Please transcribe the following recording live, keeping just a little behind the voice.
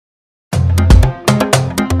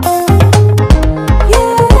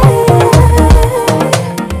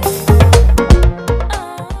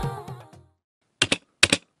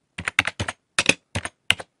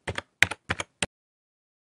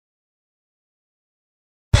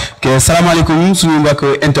salaamaaleykum suñu mbokk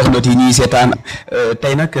internet yi ñuy seetaan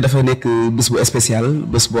tey nag dafa nekk bés bu spécial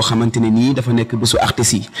bés boo xamante ne nii dafa nekk bésu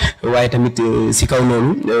artistes yi waaye tamit si kaw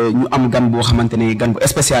loolu ñu am gan boo xamante ne gan bu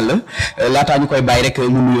spécial la laataa ñu koy bàyyi rek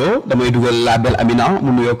mu nuyoo damay dugal la belle Amina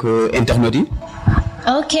mu nuyoo ak internet yi.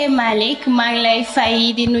 ok Malick maa ngi lay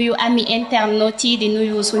fay di nuyu ami internet yi di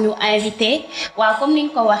nuyu suñu invité waaw comme ni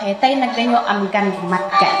nga ko waxee tey nag dañoo am gan bu mat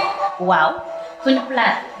gan waaw. suñu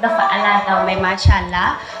place dafa ala daw mais macha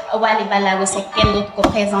allah Wally B SECK kenn dootu ko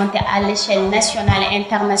présenté à l'échelle nationale et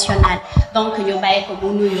internationale donc ñu bàyyi ko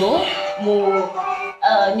mu nuyoo mu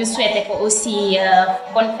ñu souhaité ko aussi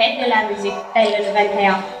bonne fête de la musique tey le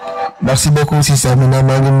 21. merci beaucoup si Samina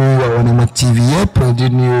maa ngi nuyu waa WANEMA TV yëpp di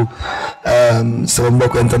nuyu sama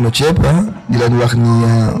mbokk internet yëpp di leen wax ni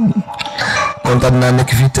kontaan naa nekk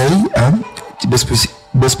fii tey ci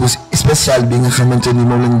bés bu spécial bi nga xamante ni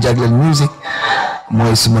moom lañu jagleel musique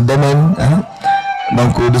mooy suma domaine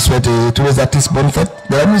donc de souhaiter tous les artistes bonne fête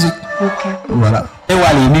de la musique. ok voilà. tey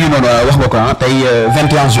Wally mi ngi noonu wax nga ko tey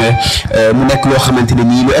 21 juin mu nekk loo xamante ne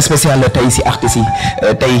nii lu spécial la tey si artistes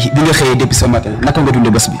yi tey bi nga xëyee depuis ce matin naka nga dundee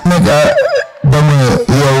bés bi. nag dama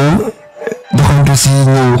yow doxantu si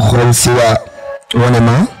ñëw xool si waa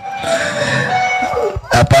WANEMA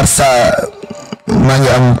à part ça maa ngi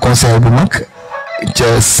am concert bu mag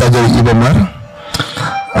ca Sadio Iba Mar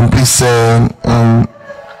en plus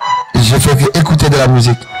je fais que écouter de la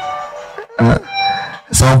musique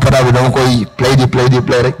sama portable dama koy play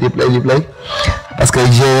rek di play parce que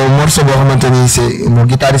j'ai un morceau boo xamante ni c'est mon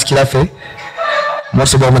guitariste qui l'a fait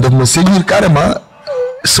morceau boo xamante ni ma séduire carrément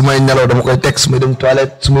su may nelaw dama koy teg su may dem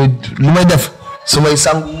toilette su may lu may def su may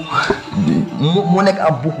sangu mu nekk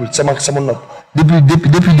en boucle sama nopp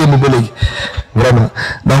depuis démb ba léegi vraiment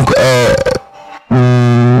donc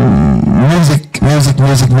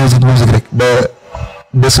musique rek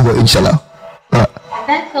ba suba inchallah waaw.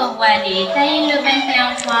 d'accord Wally tey le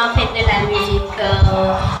 21 juin fête de la musique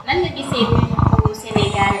nan nga gisee musique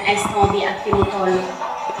Sénégal instant bi ak fi mu toll.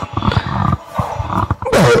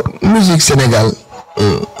 bon musique Sénégal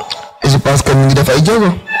je pense que mu ngi def ay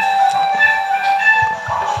jéego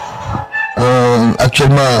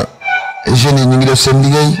actuellement jeunes yi ñu ngi def seen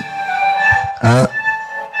liggéey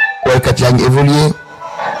waykat yaa ngi évoluer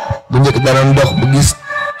bu njëkk daan dox bu gis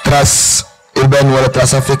trace urbaine wala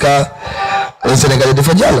trace africa Sénégalais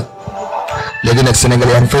dafa jàll léegi nag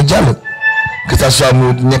Sénégalais yaa ngi fay jàll que ça soit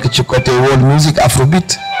mu nekk ci côté world music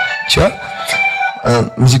afrobeat tu vois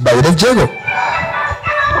musique baa ngi def jéego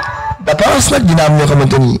d'apparence nag dina am ñoo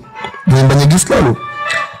xamante ni dinañ bañ a gis loolu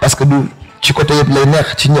parce que du ci côté yëpp lay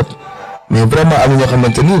neex ci ñëpp mais vraiment am ñoo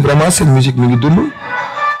xamante ni vraiment seen musique mi ngi dund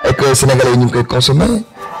et que Sénégalais yi ñu ngi koy consommer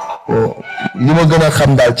li ma gën a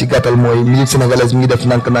xam daal ci gàttal mooy musique sénégalaise mi ngi def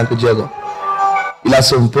nànk-nànk jéego il a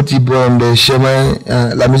son petit bonhomme de chemin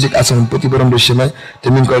la musique a son petit bonhomme de chemin te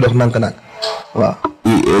mi ngi koy dox nànk-nànk waaw.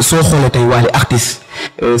 soo xoolee tey Wally artiste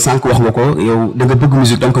sànq wax nga ko yow da nga bëgg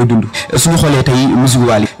musique da nga koy dund suñu xoolee tey musique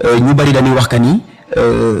Wally ñu bari dañuy wax ka ni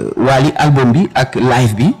Wally album bi ak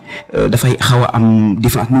live bi dafay xaw a am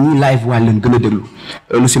différence ni ñuy live Wally leen gën a déglu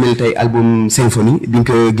lu si mel tey album symphonie bi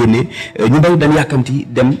nga ko génnee ñu bari dañu yàkkamti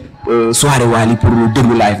dem soirée Wally pour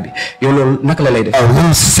déglu live bi yow loolu naka la lay def. waaw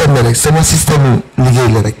loolu système la rek sama système liggéey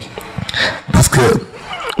la rek parce que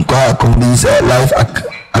quoi comme dis live ak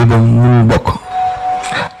album mënul bokk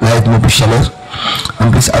live moo plus chaleur en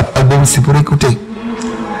plus album c'est pour écouter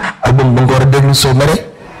album da nga ko war a déglu soo mere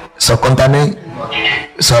soo kontaanee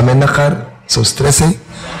soo amee naqar soo stressé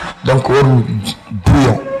donc warul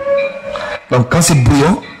brouillon donc quand c'est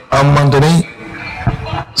brouillon à un moment donné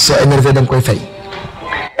soo énervé da nga koy fay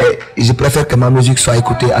et je préfère que ma musique soit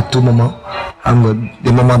écoutée à tout moment am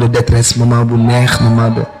des moments de détresse moment bu neex moment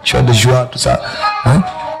de joie tout ça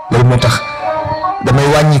loolu moo tax damay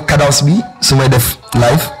wàññi cadence bi su may def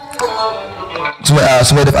live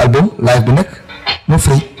su may def album live bi nag moo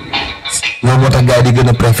free loolu moo tax gars yi di gën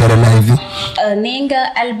a préférer live bi. nee nga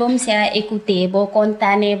album c'est à écouter boo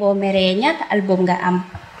kontaanee boo meree ñaata album nga am.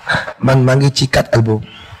 man maa ngi ci 4 albums.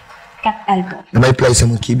 4 albums. damay play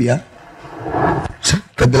sama kii bi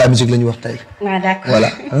fête de la musique la ñu wax tey. ah d'accord voilà.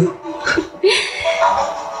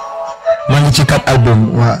 maa ngi ci 4 albums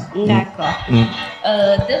waaw. d'accord.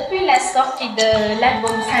 Depuis la sortie de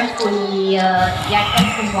l'album Symphonie il y a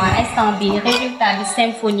quelques mois instant bi résultat bi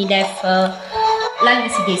Symphonie def lan nga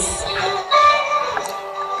ci gis.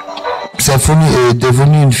 Symphonie est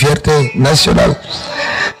devenue une fierté nationale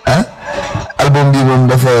album bi moom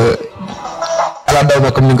dafa ala daw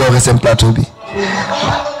ma comme ni nga ko waxee seen plateau bi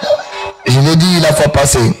je l'ai dit la fois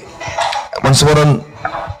passée man su ma doon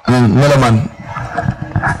melomaan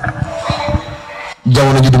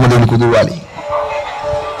jamono ji duma déglu ko dul Wally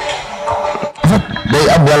day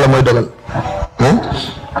am yàlla mooy dogal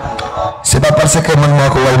c'est pas parce que man maa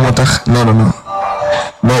ko way moo tax non non non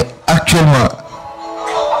mais actuellement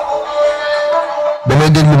damay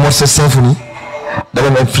déglu morceau symphonie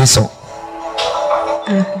dama am frisson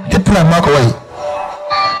te pourtant maa ko way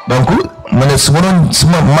donc ma ne su ma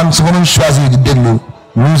doon choisir di déglu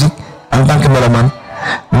musique en tant que mélomane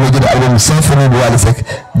ma jël album symphonie bu Wally Seck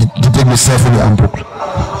di déglu symphonie en boucle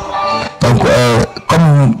donc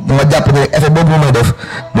comme ma jàpp ne effet boobu may def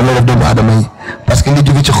moom la def doomu aadama yi parce que li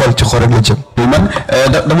jóge ci xol rek la jëm. man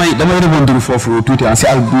damay rebondir foofu tuuti si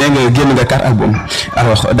nee nga génn nga 4 album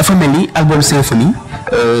alors dafa mel ni album symphonie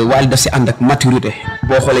Wally daf si ànd ak maturité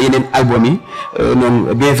boo xoolee yeneen album yi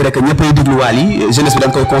noonu bien vrai que ñëppay déglu Wally jeunesse bi da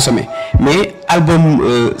nga koy consommer mais album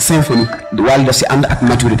symphonie Wally daf si ànd ak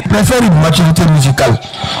maturité. Je préfère une maturité musicale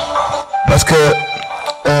parce que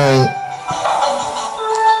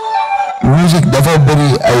musique dafa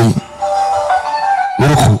bëri ay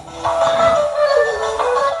ruxu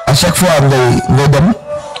à chaque fois ngay dem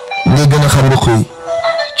ngay gën a xam ruxu yi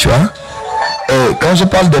tu vois et quand je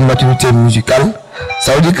parle de maturité musicale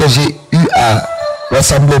ça veut dire que j'ai eu à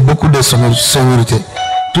rassembler beaucoup de sonorités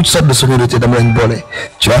toutes sortes de sonorités dama leen boole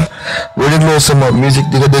tu vois boo dégloo sama musique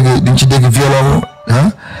di nga dégg di nga ci dégg violon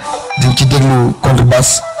di nga ci déglu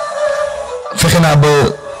contrebasse fexe naa ba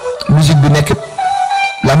musique bi nekk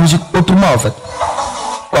la musique autrement en fait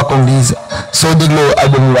quoi qu'on dise soo dégloo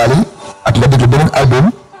album Wally ak nga déglu beneen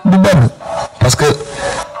album du benn parce que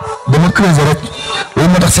dama creuser rek loolu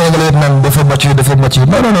moo tax Sénégalais yëpp naan dafa mature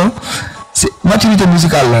non non non c'est maturité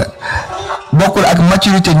musicale la bokkul ak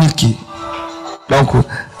maturité nit ki donc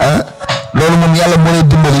loolu moom yàlla moo lay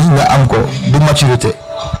dimbali nga am ko du maturité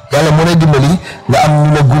yàlla moo lay dimbali nga am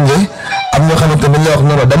ñu la gunge am ñoo xamante ne lay wax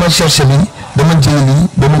non non dama chercher lii dama jëli lii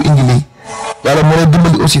dama indi lii yàlla moo lay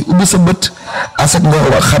dimbali aussi ubbi sa bët à ce que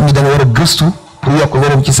nga xam ni da nga war a gëstu pour yokk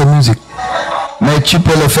weneen ci sa musique mais tu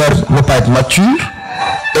peux le faire ne pas être mature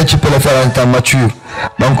et tu peux le faire en étant mature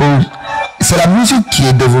donc c'est la musique qui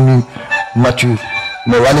est devenue mature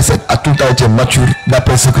mais Wally Seck a tout le temps été mature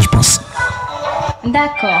d'après ce que je pense.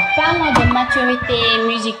 D'accord, parlons de maturité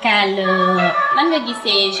musicale lan nga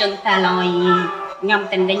gisee jeune talent yi nga xam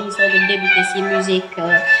te ne dañuy soog a débuter ci musique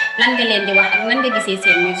lan nga leen di wax ak nan nga gisee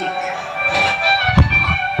seen musique.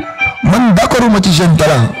 man d'accord ma ci jeune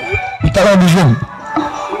talent du jeune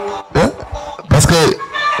parce que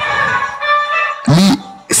li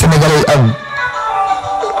Sénégalais yi am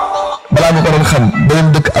balaa nga ko doon xam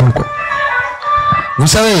beneen dëkk am ko vous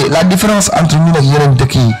savez la différence entre ñun ak yeneen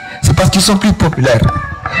dëkk yi c'est parce qu'ils sont plus populaires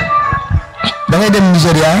da ngay dem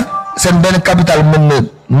Nigeria seen benn capitale mën na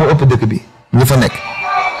moo ëpp dëkk bi ñu fa nekk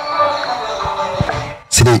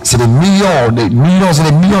c'est des millions et des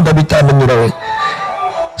millions d'habitants nañu rawee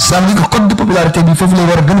ça veut dire que code de popularité bi foofu lay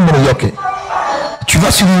war a gën a mën a yokkee tu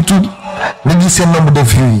vas sur YouTube nga gis seen nombre de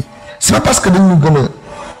vues yi c'est pas parce que dañu gën a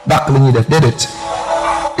dàq la ñuy def déedéet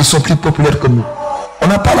ils sont plus populaires que nous on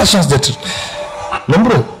n'a pas la chance d'être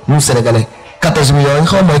nombreux nous Sénégalais 14 millions yi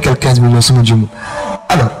xaw ma mooy 15 millions sama jumb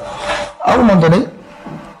alors à un moment donné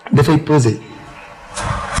dafay peser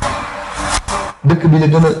dëkk bi la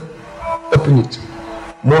gën a ëpp nit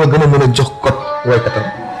moo la gën a mën a jox code waykatam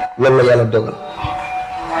loolu la yàlla dogal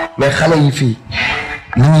mais xale yi fii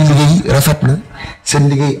li ñuy liggéey rafet na seen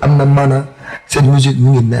liggéey am na maana seen musique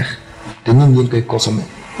mu ngi neex te ñun ñu ngi koy consommer.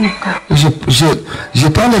 je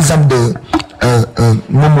prends l'exemple de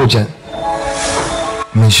Momo Dieng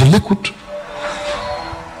mais je l'écoute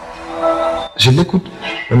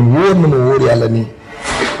man wóor na ma wóor yàlla nii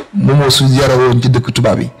Momo su yara woon ci dëkk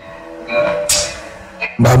tubaab yi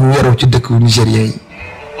mbaa mu yaroo ci dëkk nigérien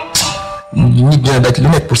yi nit ñi daj lu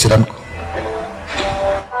nekk pour seetaan ko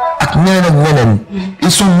ak ñeneen ak ñeneen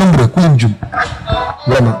ils sont nombreux ku leen jum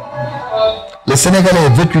vraiment le Sénégalais est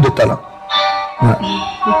vêtu de talent.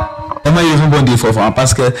 damay rebondir foofu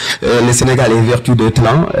parce que le Sénégal est vertu de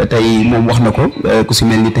talent tey moom wax na ko ku si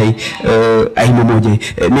mel ni tey ay Momo Dieng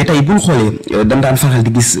mais tey bu ñu xoolee dañ daan faral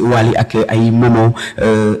di gis Wally ak ay Momo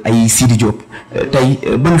ay Sidi Diop tey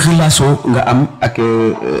ban relation nga am ak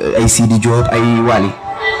ay Sidi Diop ay Wally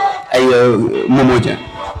ay Momo Dieng.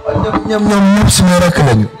 ñoom ñëpp suma rakk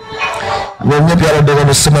lañu ñoom ñëpp yàlla dogal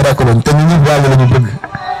na suma rakk lañu te ñu ñëpp Wally lañu bëgg.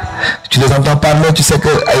 Tu les entends parler, tu sais que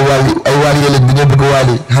ay Wally lañ dañoo bëgg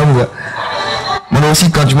Wally xam nga man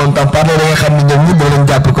aussi quand tu m'entends parler da nga xam ne ñoom ñëpp da leen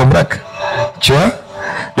jàpp comme rak tu vois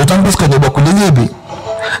d'autant plus que ñu bokk liggéey bi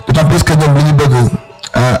d'autant plus que ñoom li ñu bëgg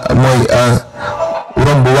mooy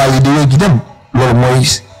romb Wally di wéy gi dem loolu mooy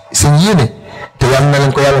seen yéene te yàlla na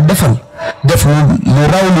leen ko yàlla defal def lu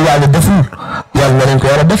raw lu Wally deful yàlla na leen ko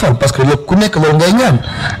yàlla defal parce que lépp ku nekk loolu ngay ñaan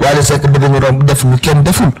Wally Seck bëgg ñu romb def lu kenn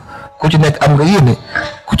deful ku ci nekk am nga yéene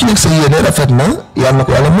ku ci nekk sa yéene rafet na yàlla na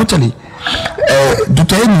ko yàlla mottali du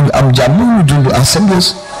tey ñu am jàmm ñu dund en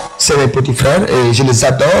symbiose. C'est mes petits frères et je les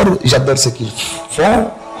adore j'adore ce qu'ils font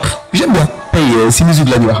j'aime bien. tey si musique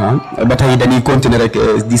la ñu wax ba tey dañuy continuer rek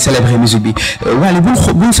di célébrer musique bi Wally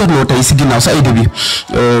buñ seetloo tey si ginnaaw sa ay début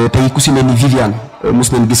tey ku si mel ni Viviane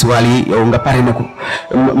mos nañ gis Wally yow nga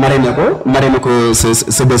marraine ko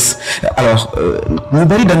sa bés alors ñu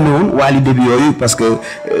bëri dañ ne woon Wally début yooyu parce que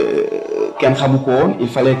kenn xamu ko woon il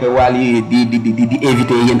fallait que Wally di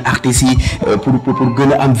inviter yenn artistes yi pour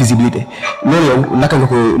gën a am visibilité loolu yow naka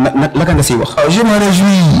nga siy wax. je me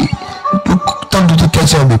réjouis pour tontu ci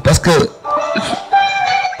question bi parce que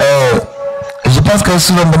je pense que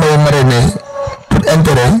souvent damay marrainer pour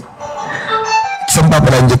intérêt sama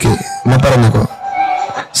papa laa njëkkee ma parrainé ko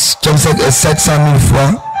Thione Seck est 700 000 fois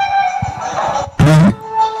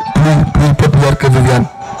plus populaire que Viviane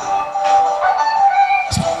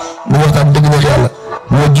mu waxtaan dëgg neex yàlla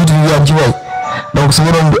moo jiitu Viviane ci way donc su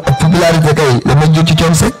ma doon popularité kay dama jot ci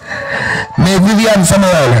Thione Seck mais Viviane sama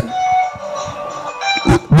yaay la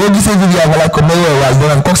boo gisee Viviane wala ko may waay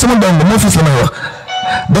danaan kooku sama doom la moo fils la may wax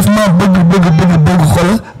daf ma bëgg xol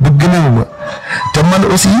bu gënal ma te man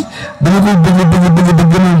aussi dama ko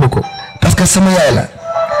bëgg gënal ma ko parce que sama yaay la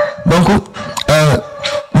donc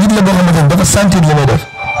nit la boo xamante ne dafa sentir li may def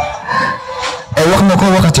ay wax na ko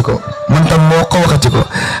waxati ko man tam moo ko waxati ko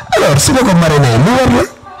alors su ma ko marraine lu war la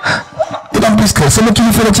d'autant plus que sama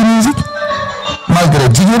kilifa la ci musique malgré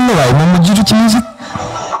jigéen la waaye moom ma jiitu ci musique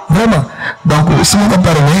vraiment donc su ma ko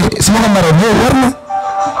marraine war na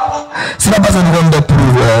c'est pas parce que ñu doon def pour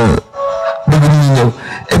bëgg nit ñi ñëw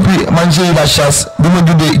et puis man j'ai eu la chance bi ma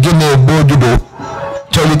juddee génnee boo juddoo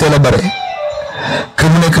coow li teel a bare que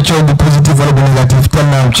mu nekk coow bu positif wala bu négatif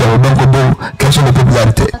tellement am coow donc boobu question de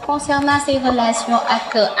popularité. Concernant ses relations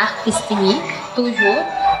ak artistes yi toujours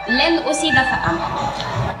lenn aussi dafa am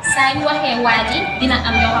saa yu waxee Wally dina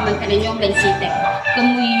am yoo xamante ne ñoom lañ siy teg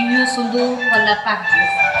comme muy Youssou Ndour wala Pape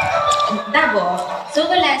Diouf d'abord sa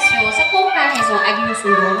relation sa comparaison ak Youssou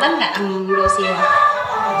Ndour lan nga am loo siy wax.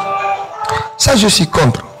 Ça je suis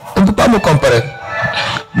contre on ne peut pas me comparer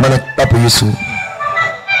man ak Papa Youssou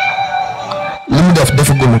li mu def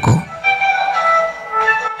defaguma ko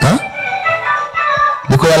ah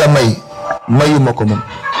li ko yàlla mayuma ko moom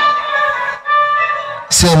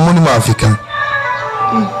c'est un monument africain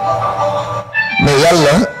mais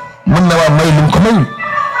yàlla mën na maa may lu mu ko mayul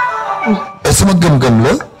et sama gëm-gëm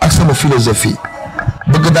la ak sama philosophie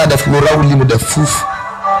bëgg naa def lu raw li mu def fuuf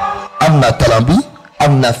am naa talent bi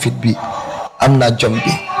am naa fit bi am naa jom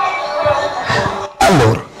bi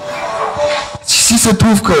alors si se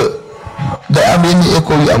trouve que day am yenn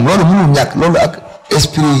école yu am loolu mënul ñàkk loolu ak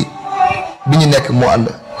esprit bi ñu nekk moo ànd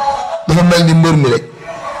dafa mel ni mbër mi rek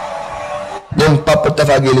ñoom Papa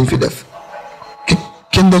Tafa Gueye lañ fi def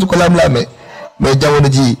kenn dootu ko laam-laamee mais jamono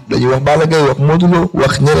ji dañuy wax Balla Gaye wax Modou Lo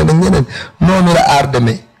wax ñeneen ak ñeneen noonu la aar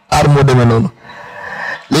demee aar moo demee noonu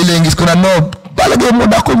léeg-léeg gis ko naan non Balla Gaye moo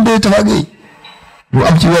dàqoon dee Tafa Gueye ñu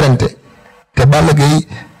am ci werante te Balla Gaye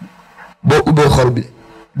boo ubbee xol bi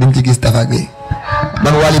dañ ci gis Tafa Gueye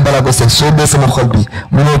man Wally Ballago Seck soo dee sama xol bi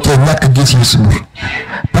mënoo cee ñàkk gis Youssou Ndour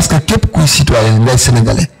parce que képp kuy citoyen ngay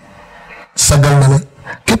sénégalais sagal na la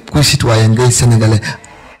képp kuy citoyen ngay sénégalais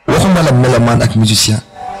waxuma la mélomane ak musicien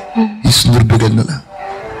Youssou Ndour bëggal na la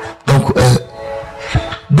donc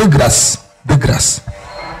de grâce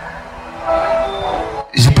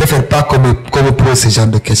je préfère pas qu'on me pose ce genre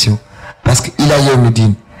de questions parce que il a yow mi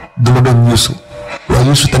diin du ma doon Youssou waaye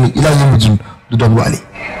Youssou tamit il a yow mi diin du doon Wally.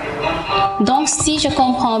 Donc si je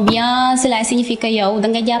comprends bien cela signifie que yow da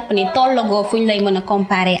nga jàpp ne tollagoo fu ñu lay mën a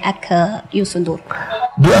comparer ak Youssou Ndour.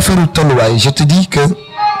 du affaire tolluwaay je te dis que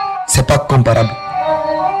c'est pas comparable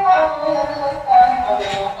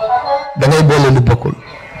da ngay boole lu bokkul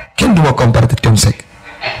kenn du ma comparer te Thione Seck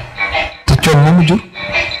te Thione moomu jur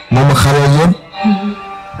moomu xarala yoon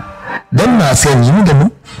dem naa seen yi mu demul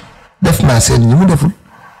def naa seen yi mu deful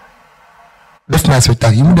def naa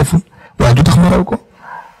spectacle yi mu deful waaye du tax ma raw ko.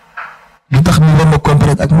 lu tax ñu war a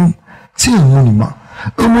comparer ak moom c'est un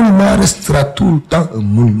monument restera tout le temps un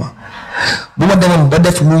monument bu ma demoon ba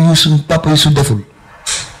def lu Youssou Papa Youssou deful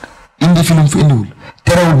indi fi lu mu fi indiwul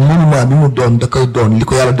terewul monument bi mu doon da koy doon li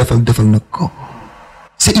ko yàlla defal na ko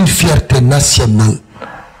c'est une fierté nationale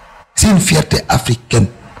c'est une fierté africaine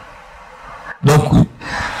donc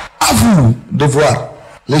à vous de voir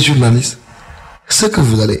les journalistes ce que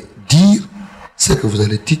vous allez dire ce que vous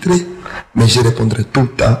allez titrer mais je répondrai tout le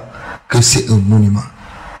temps que c'est un monument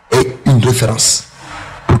et une référence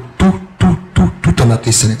pour tout un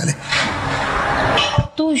artiste sénégalais.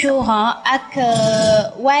 Toujours ak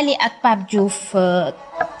Wally ak Pape Diouf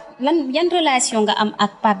yan relation nga am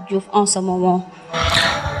ak Pape Diouf en ce moment.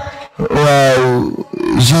 waaw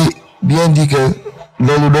j'ai bien dit que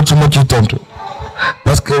loolu dootuma ci tontu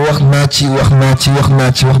parce que wax naa ci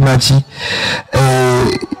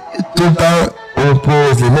tout le temps on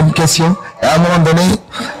pose les mêmes questions et à un moment donné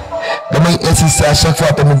damay insister à chaque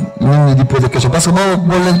fois tamit nit ñi di poser question parce que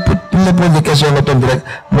boo leen poser des questions nga tontu rek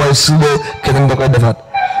mooy suba keneen da koy defaat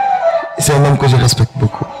c'est un homme que je respecte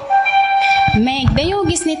beaucoup. mais dañoo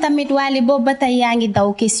gis ni tamit Wally boobu ba tey yaa ngi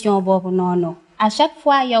daw question boobu noonu à chaque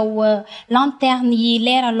fois yow lanterne yi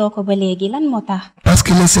leeraloo ko ba léegi lan moo tax. parce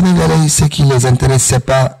que les Sénégalais ce qui les intéresse c'est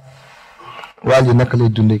pas Wally naka lay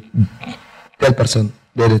dundee telle personne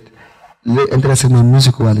déedéet li intéressé mooy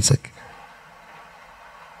musique Wally Seck.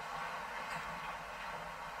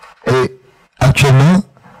 Et actuellement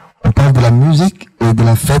on parle de la musique et de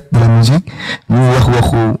la fête de la musique ñu wax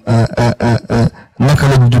waxu naka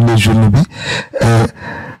la ñu dundee journée bi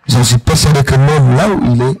j'en suis persuadé que même là où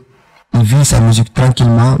il vit sa musique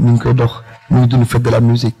tranquillement mi ngi koy dox mi ngi dund fête de la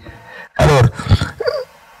musique alors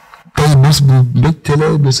tey bés bu mbégte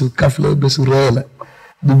la bésu kaf la bésu ree la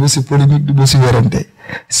du bésu polémique du bésu werante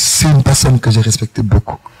c'est une personne que je respecte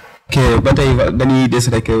beaucoup. ok ba tey dañuy des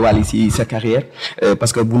rek Wally ci sa carrière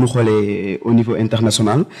parce que bu ñu xoolee au niveau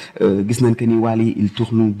international gis nañ que ni Wally il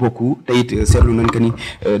tourne beaucoup te it seetlu nañ que ni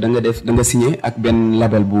da nga signé ak benn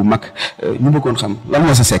label bu mag ñu bëggoon xam lan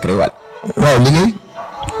moo sa secret Wally. waaw liggéey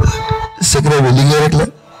secret bi liggéey rek la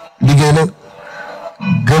liggéey la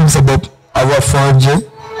gëm sa bopp avoir foi en Dieu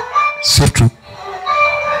surtout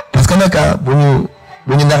parce que nag bu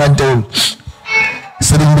ñu naxantewul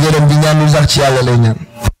sëriñ bi nga dem di ñaan lu sax ci yàlla lay ñaan.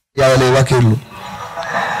 yàlla lay wàkkeerlu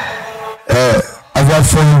avoir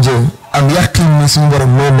foi en Dieu am yàqin ni suñu borom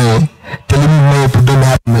moo maye te li mu maye pour doomu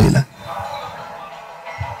aadama yi la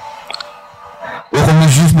waxoon ni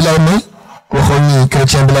juif bi lay may waxoon ni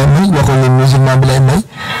chrétien bi lay may waxoon ni musulman bi lay may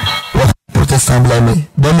waxoon ni protestant bi lay may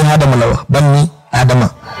doomu aadama la wax ban ni aadama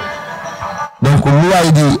donc lu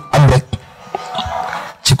waay di am rek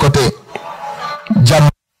ci côté jàmm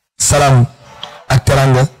salaam ak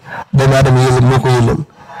teranga doomu aadama yële moo ko yëlool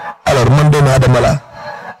alors man doomu aadama la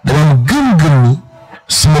dama gëm ni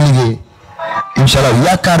su ma liggéeyee incha allah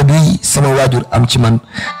yaakaar bi sama waajur am ci man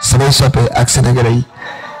samay soppe ak sénégalais yi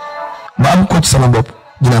ma am ko ci sama bopp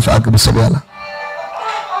dinaa fa àgg bu soobee yàlla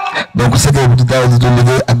donc secret bi di daaw di doon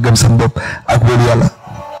liggéey ak gëm sama bopp ak wóolu yàlla.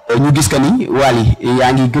 ñu gis que ni Wally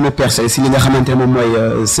yaa ngi gën a percé si li nga xamante ne moom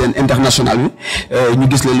mooy scène internationale bi ñu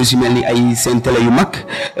gis la lu si mel ni ay scène télé yu mag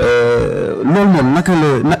loolu moom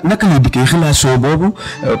naka lay dikkee relation boobu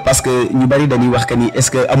parce que ñu bari dañuy wax que ni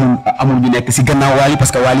est-ce que amul ñu nekk si gannaaw Wally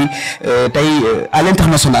parce que Wally tey à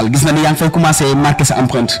l'international gis na ni yaa ngi fay commencer marquer sa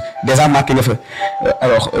empreinte déjà marqué nga fa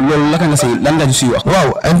alors loolu lan nga ñu siy wax.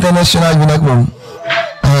 waaw international bi nag moom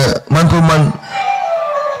man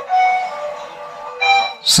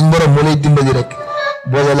suñ borom moo lay dimbali rek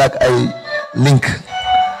boole la ak ay link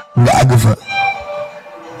nga àgg fa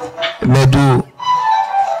mais du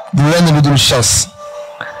lenn lu dul chance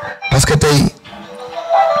parce que tey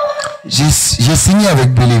j'ai signé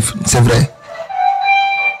avec Believe c'est vrai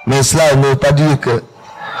mais cela ne veut pas dire que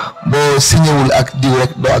boo signé wul ak diw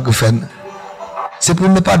rek doo àgg fenn c'est pour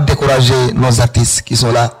ne pas décourager nos artistes qui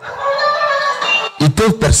sont là ils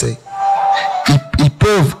peuvent percer ils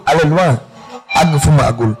peuvent aller loin àgg fu ma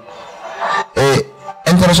àggul et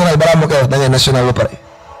international balaa ma koy wax da ngay national ba pare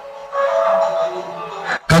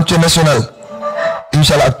quand tu es national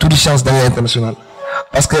inchallah ak toute chance da ngay international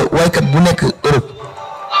parce que waykat bu nekk Europe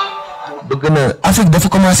bëgg na Afrique dafa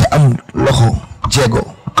commencé am loxo jéego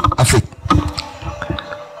Afrique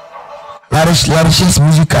la richesse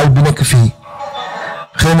musicale bi nekk fii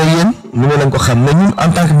xëy na yéen ñu ne leen ko xam mais ñun en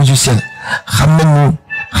tant que musicien xam nañu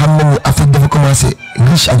Afrique dafa commencé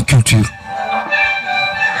riche en culture.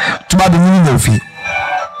 tubaab bi ñu ngi ñëw fii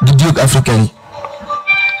di diog africain yi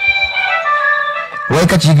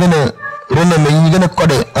waykat yi gën a renommé yi ñu gën a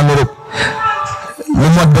codé en Europe le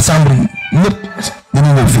mois de décembre ñëpp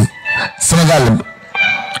dañuy ñëw fii Sénégal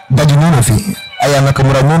Dadju ñëw na fii Aya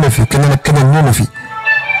Nakamura ñëw na fii keneen ak keneen ñëw na fii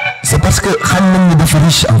c'est parce que xam nañ ni dafa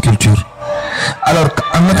riche en culture alors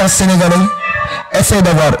en étant sénégalais essaie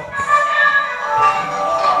d'avoir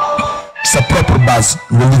sa propre base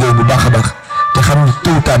nga liggéey bu baax a baax te xam ni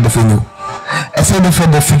tôt ou tard dafay ñëw essaye de faire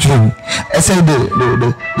des featuring essaye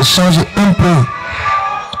de changer un peu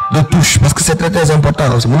de touche parce que c'est très très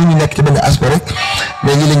important aussi mënuñu nekk ci benn aspect rek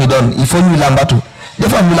mais lii la ñu doon il faut ñu làmbatu des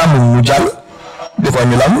fois ñu làmb ñu jàll des fois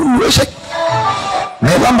ñu làmb ñu échec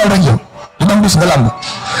mais làmbal rek yow du tam bés nga làmb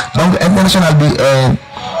donc international bi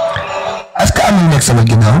est-ce que am na nekk sama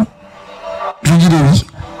ginnaaw je dirais oui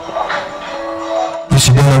je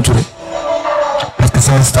suis bien entouré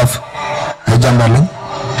jàmbaar lañ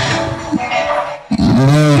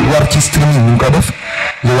li war ci streaming ñu ngi koy def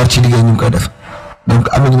li war ci liggéey ñu ngi koy def donc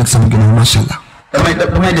am nañu nag sama ginnaaw macha allah.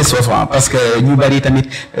 damay des foofu parce que ñu bari tamit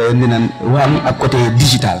nee naan Wally ak côté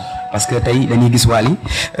digital parce que tey dañuy gis Wally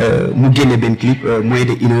mu génne benn clip moins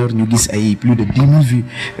de 1 heure ñu gis ay plus de 10 000 vues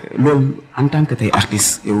loolu en tant que tey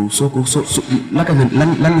artiste yow soo ko naka nga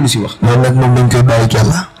lan nga ñu si wax. loolu nag moom dañ koy bàyyi ak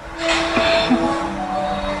yàlla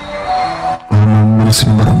moom mën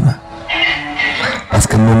suñu borom la parce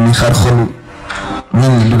que moom mi xar xolu nit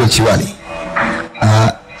ñi dugal ci Wally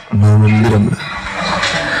moom mbiram la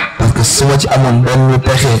parce que su ma ci amoon benn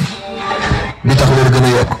pexe bi tax loolu gën a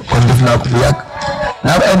yokk kon def naa ko bu yàgg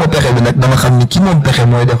naa ba ay ma pexe bi nag dama xam ni ki moom pexe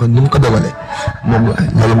mooy def ni mu ko dogalee moom la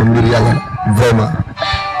loolu moom mbir yàlla la vraiment.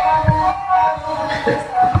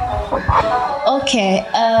 ok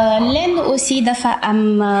lenn aussi dafa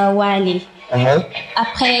am Wally.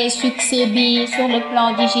 Après succès bi sur le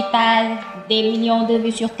plan digital des millions de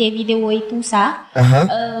vues sur tes vidéos et tout ça.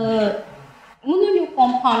 mënuñu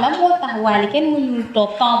comprendre lan moo tax Wally kenn mënul toog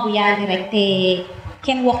temps bu yàgg rek te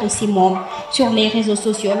kenn waxu ci moom sur les réseaux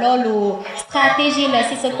sociaux loolu stratégie la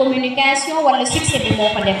ci sa communication wala succès bi moo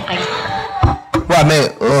ko def rek. waaw mais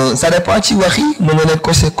ça dépend ci wax yi mën na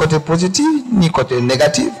nekk côté positif ni côté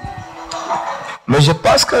négatif mais je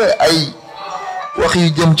pense que ay wax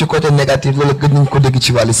yu jëm ci côté négatif loolu gën nañ ko dégg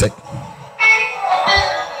ci Wally Seck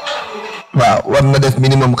waaw war na def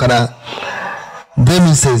minimum xanaa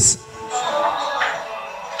 2016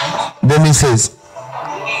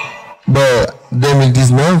 ba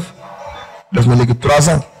 2019 def na léegi 3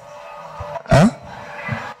 ans ah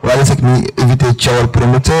Wally Seck mi éviter coowal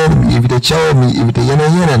promoteur mi éviter coow mi éviter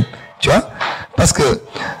yeneen tu vois parce que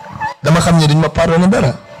dama xam ne duñ ma pardonné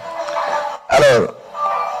dara alors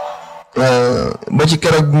ba ci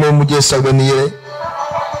keroog bi ma mujjee sol benn yére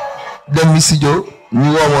dem mi studio ñu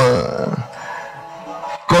woo ma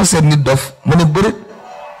concert nit dof mu ne bërit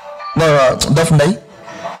non dof nday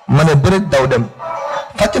ma ne bërit daw dem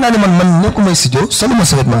fàtte naa ne man nekkuma studio soluma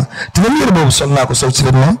si vêtement te même yére boobu sol naa ko sol si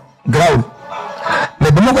vêtement garaawul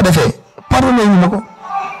mais ba ma ko defee pardonné ñu ma ko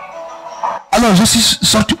alors je suis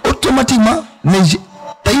sorti automatiquement mais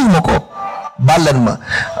teyu ma ko bàlleen ma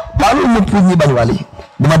baalul ma pour ñi bañ Wally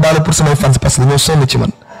dama baalu pour samay fans parce que dañoo sonn ci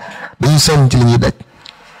man dañuy sonn ci li ñuy daj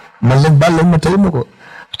man leen bàlleen ma teyu ma ko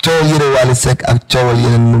coowal yére Wally Seck ak coowal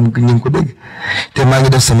yeneen moom ñu ngi ko dégg te maa ngi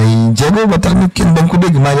def samay jéego ba tax nit kenn bañ ko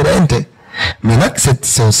dégg maa ngi reyante mais nag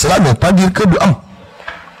cela ne veut pas dire que du am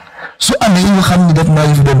su amee ñu xam ni def naa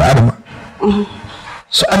yëfu doomu aadama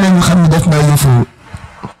su amee ñu xam ni def naa yëfu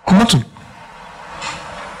ku matul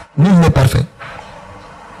nul n'est parfait.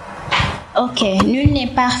 ok nul n'est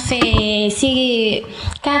parfait si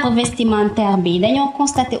cadre vestimentaire bi dañoo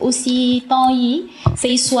constater aussi temps yi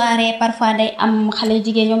say soirée parfois day am xale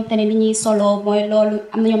jigéen ñoom te ne li ñuy solo mooy loolu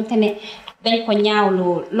am na ñoom te ne dañ ko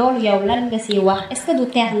ñaawlu loolu yow lan nga siy wax est-ce que du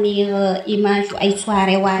ternir image yu ay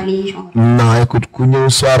soirée Wally genre. non écoute ku ñëw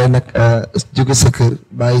soirée nag jóge sa kër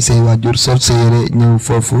bàyyi say waajur sol sa yére ñëw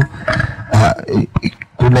foofu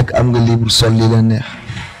ku nekk am nga libre sol li la neex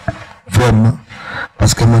vraiment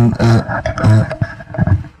parce que man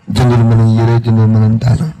jëndul ma leen yére jëndul ma leen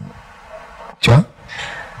daal tu vois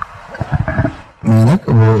mais nag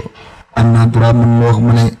am naa droit man ma wax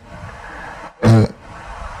ma ne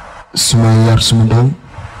suma yar suma doom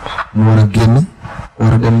mu war a génn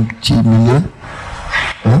war a dem ci milieu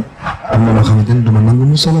am na loo xamante ni duma nangu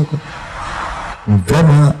mu solo ko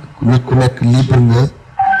vraiment nit ku nekk libre nga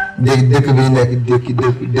dëkk bi nekk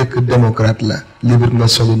dëkk démocrate la libre nga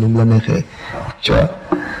solo nu mu la neexee tu vois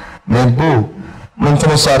mais bon man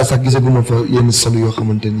sama soirée sax gisaguma fa yenn solo yoo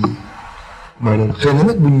xamante ni mooy loolu xëy na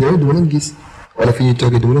nag buñ ñëwee du ma leen gis wala fi ñuy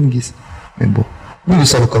toogee du ma leen gis mais bon ñu ngi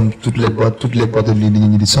solo comme toutes les boîtes de lii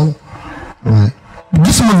ñi di solo waaye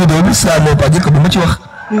gisuma vidéo bi ça ne veut pas dire que du ma ci wax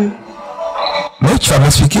mais tu vas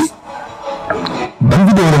m'expliquer ban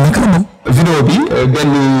vidéo la nekk la moom. vidéo bi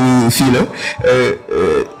benn fii la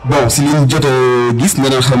bon si li ñu jot a gis nga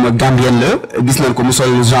doon xam Gambien la gis nañ ko mu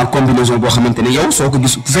sol genre combinaison boo xamante ne yow soo ko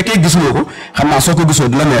gis bu fekkee gisuloo ko xam naa soo ko gisoo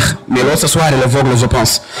du la neex mais loolu sa soirée la vogue la je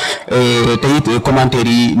pense te it commentaire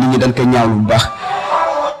yi nit ñi dañ koy ñaawlu bu baax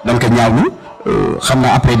dañ koy ñaawlu xam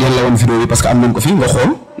naa après den la woon vidéo bi parce que am nañ ko fi nga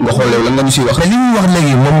xool yow lan nga ñu siy wax. mais li ñuy wax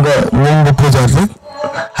léegi moom nga posé rek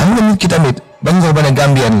xam nga nit ki tamit bañ nga ba ne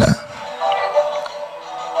Gambien la.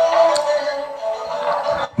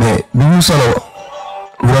 mais bi mu solo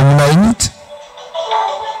romb na ay nit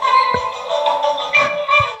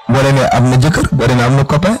boo demee am na jëkkër boo demee am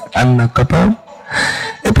na copain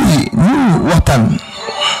et puis ñu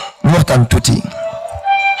waxtaan tuuti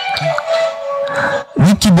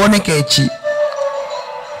nit ki boo nekkee ci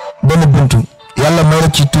benn buntu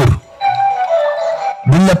ci tur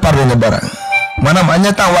buñ la pardonné dara maanaam en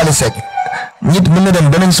étant Wally Seck nit mën na dem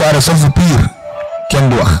beneen soirée sol fu pire kenn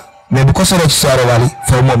du wax mais bu ko solee ci soirée Wally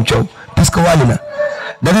foofu moom coow parce que Wally la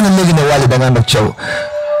da nga ne léegi ne Wally da nga ànd ak coow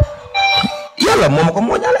yàlla moo ma ko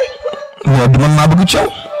moo ñaale mais du man maa bëgg coow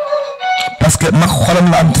parce que mag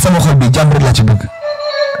xolam la am te sama xol bi jàmm rek laa ci bëgg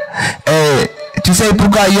et tu sais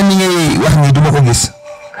pourquoi yéen ñi ngay wax nii du ma ko gis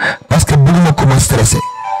parce que bëgguma ko ma stressé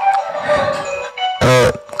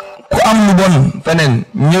ku am lu bon feneen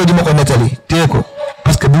ñëw di ma ko nettali téye ko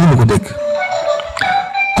parce que bëgguma ko dégg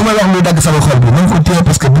ku ma wax lu dagg sama xol bi nañ ko téye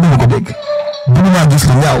parce que bëgguma ko dégg bëgguma gis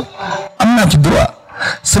lu ñaaw am naa ci droit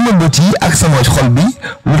sama bët yi ak sama xol bi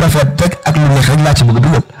lu rafet rek ak lu neex rek laa ci bëgg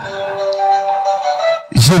dugal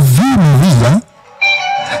je vis une vie hein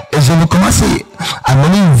et je vais commencer à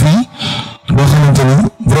mener une vie boo xamante ni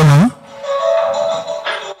vraiment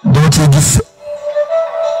dama cee gis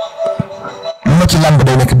lu ma ci làmb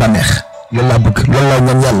day nekk bànneex loolu laa bëgg loolu laa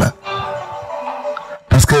ñaan yàlla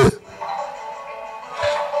parce que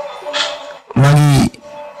maa ngi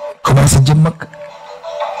commencé jëm mag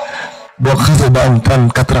boo xasee ba am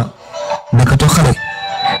 34 ans nekkatoo xale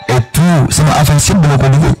et tout sama affaire yëpp dama ko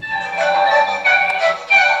liggéey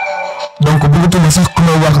donc bëggatuma sax ku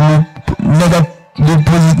may wax lu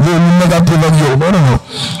négatif ak yow non non non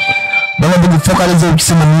dama bëgg focaliser wu ci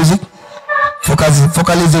sama musique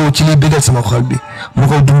focaliser wu ci liy bégal sama xol bi mu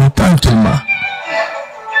koy dund tranquillement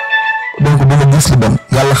donc dama gis lu bon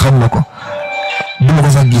yàlla xam na ko duma ko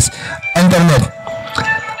sax gis internet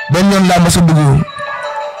benn yoon laa mos a dugg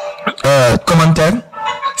commentaire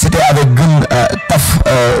c'était avec Taf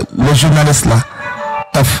le journaliste là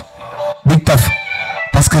Taf Big Taf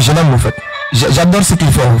parce que je l'aime en fait j'adore ce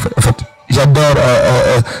qu'il fait en fait j'adore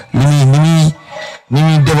ni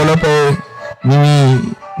muy développer ni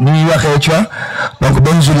muy waxee tu vois donc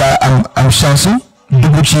benn jour laa am chance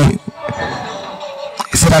dugg ci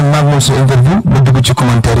c'est-à-dire maag moom su interview ma dugg ci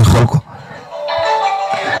commentaire yi xool ko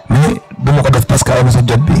mais du ma ko def parce que aw na sa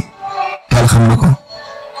jot bi yàlla xam na ko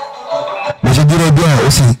mais je dirais bien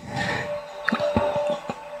aussi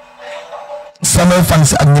samay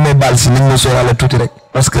fans ak ñi may baal si nañ ma sóoraale tuuti rek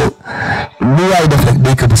parce que lu waay def rek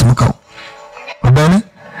day këpp sama kaw ma doone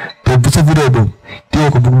te bu sa vidéo boobu téye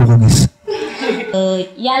ko bëgg ma ko gis.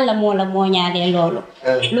 yàlla moo la moo ñaanee loolu.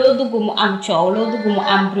 loo dugg mu am coow loo dugg mu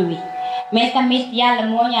am bruit mais tamit yàlla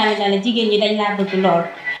moo ñaanee na la jigéen ñi dañ laa bëgg lool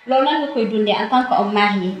loolu lan nga koy dundee en tant que homme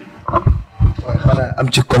marié. waaw xanaa am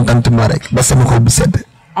ci contentement rek ba sama xol bi sedd.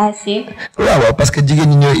 ah si. waaw parce que jigéen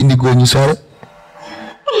ñi ñooy indi góor ñu soore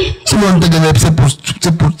si loolu dëgg la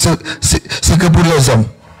c'est que pour les hommes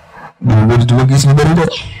boobu du ma gis ñu bëri de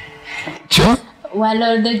tu vois. waaw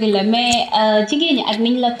loolu dëgg la mais jigéen ñi ak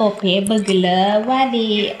niñ la toppee bëgg la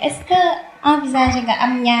Wally est-ce que envisager nga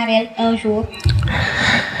am ñaareel un jour.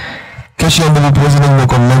 question bi ñu posé nañ ma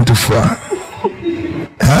ko maintes fois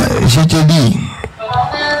je te dis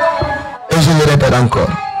et je le répète encore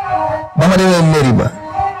ba ma demee mairie ba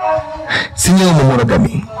si ñëw ma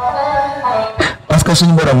monogamie parce que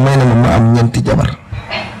suñu borom may na ma am ñeenti jabar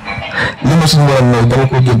li ma suñu borom may dama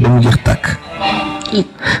ko jël ba mu jeex tàkk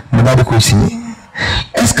ma daal di koy signé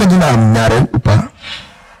est-ce que dina am ñaareel ou pas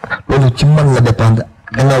loolu ci man la dépendre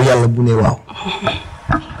gannaaw yàlla bu ne waaw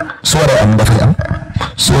su waree am dafay am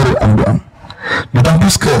su waree am du am d'autant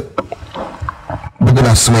plus que bëgg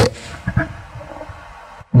naa su may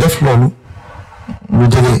def loolu mu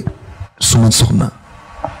jege suma soxna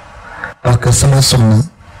parce que sama soxna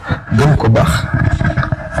gëm ko baax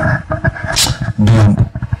du yomb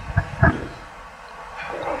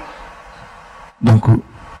donc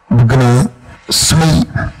bëgg naa su may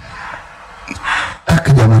takk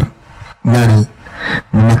jabar ñaareel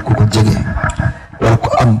mu nekk ko jege wala ko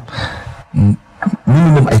am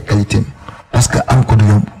minimum ay qualité parce que am ko du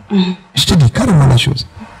yomb. Je te dis carrément la chose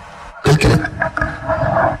tel qu'elle est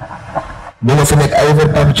bi ma fa nekk ay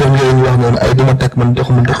affaire Pape Thion yooyu ñu wax noonu ay duma takk man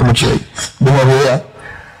doxuma ci yooyu duma wéya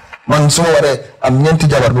man su ma waree am ñeenti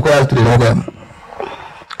jabar bu ko yàlla tuddee dama koy am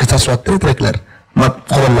que ça soit très très clair ma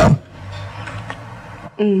xobal la am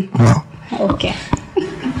waaw. ok.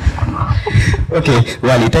 ok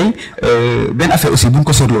Wally tey benn affaire aussi bu ñu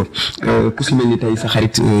ko sotloo ku si mel ni tey sa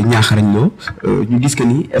xarit ñaaxarañ loo ñu gis que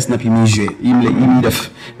ni snap yi muy joué yi muy def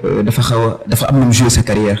dafa am na mu joué sa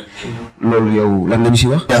carrière loolu yow lan la ñu si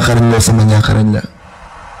wax. ñaaxarañ loo sama ñaaxarañ la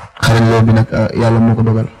xarañ loo bi nag yàlla moo ko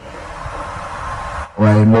dogal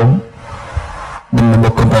waaye moom dem na ba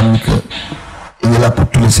comprendre que il est là pour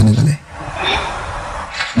tous les Sénégalais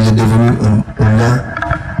il est devenu un gars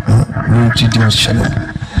multidimensionnel.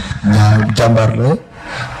 ñaar jàmbaar la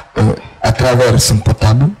à travers son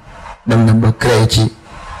portable dem na ba créé ci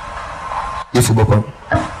yëfu boppam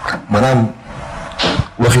maanaam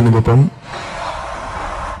waxi na boppam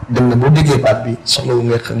dem na boo déggee baat bi soxla wu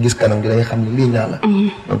nga xam gis kanam gi da nga xam ne lii ñaa la.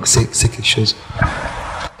 donc c'est quelque chose.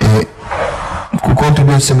 et ku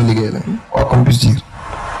contribuer sama liggéey la quoi qu'on puisse dire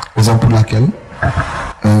raison pour laquelle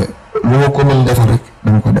lu ma ko mën defal rek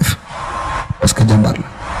dama ko def parce que jàmbaar la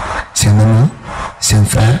c'est un ami c'est un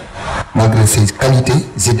frère malgré ses qualités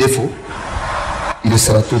ses défauts il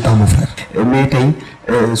sera tout le temps mon frère. mais tey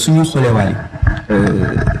suñu xoolee Wally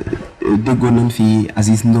déggoon nañ fi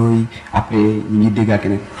Aziz Ndoye après ñu ngi dégg ak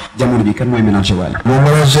keneen jamono bi kan mooy ménager Wally. mon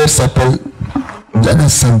manager s'appelle Ndiaga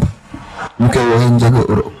Samb ñu koy woowee Ndiaga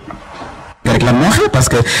Euro. rek lan moo xew parce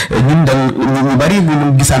que ñun dañ ñu bari bu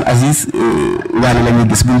ñu gisaan Aziz Wally la ñuy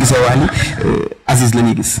gis bu ñu gisee Wally Aziz la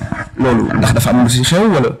ñuy gis loolu ndax dafa am lu si xew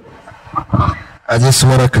wala. Aziz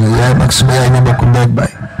suma rakk la yaayam ak suma yaay ñu bokk ndey ak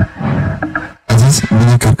baay. Aziz mi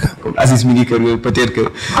ngi kër ga. Aziz mi ngi kër ga peut-être que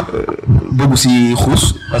bëggu si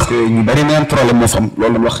xuus parce que ñu bari neen problème moo fa am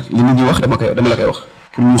loolu la wax li nit ñi wax dama la koy wax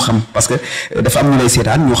pour ñu xam parce que dafa am ñu lay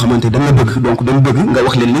seetaan ñoo xamante dañ la bëgg donc dañ bëgg nga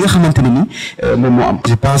wax leen li nga xamante ne ni moom moo am.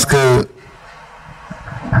 je pense que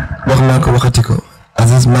wax naa ko waxati ko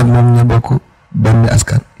Aziz maag moom ñoo bokk benn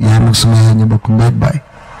askan yaayam ak suma yaay ñu bokk ndey ak baay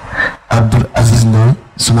Abdoul Aziz Ndoye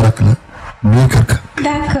suma rakk la mi ngi kër ga.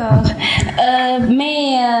 d'accord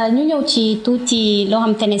mais ñu ñëw ci tuuti loo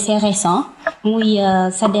xamante ne c'est récent muy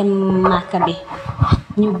sa dem Màkka bi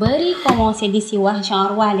ñu bari commencé di si wax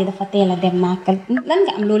genre Wally dafa teel a dem Màkka lan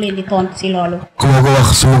nga am loo leen di tontu si loolu. ku ma ko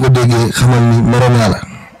wax su ma ko déggee xamal ni meroon naa la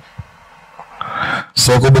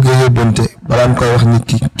soo ko bëggee yóbbante balaa nga koy wax nit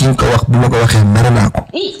ki nga ko wax bu ma ko waxee mere naa ko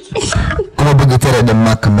ku ma bëgg tere dem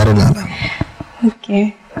Màkka mere naa la. ok.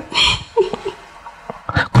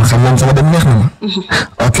 kon xam nañ sama dem neex na ma.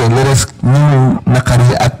 ok le reste ñu naqar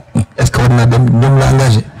yi ak est-ce que war naa dem ñoom la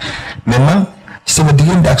engagé mais man ci sama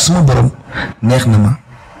diggante ak suma borom neex na ma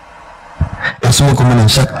et su ma ko mënee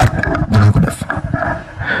chaque at dina ko def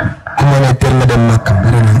ku ma ne teel ma dem Màkka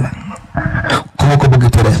mere naa la ku ma ko bëgg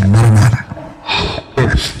tere mere naa la.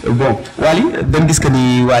 bon Wally dañ gis que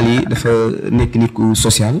ni Wally dafa nekk nit ku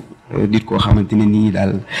social nit koo xamante ne nii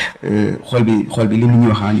daal xol bi li nit ñi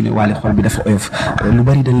wax ñu ne Wally xol bi dafa oyof lu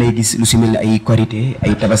bari dañ lay gis lu si mel ne ay korité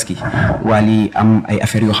ay tabaski Wally am ay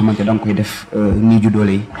affaires yoo xamante da nga koy def nii ju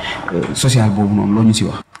doole yi social boobu noonu loo ñu si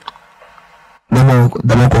wax.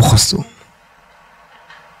 dama ko xostu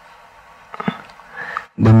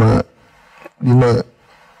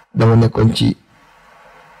dama nekkoon ci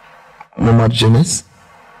moment de jeunesse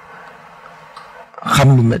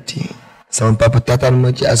xam lu metti sama papa taataan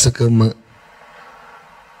ma ci à ce que ma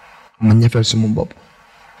ñefeel suma bopp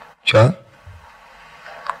tu vois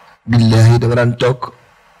billahi dama daan toog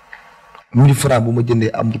 1000 francs bu ma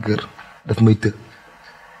jëndee hamburger daf may të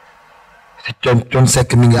te Thione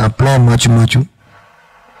Seck mi ngi en plein Machu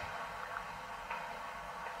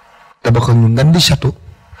tabaxal ñu ngan di château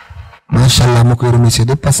macha allah ma koy remercier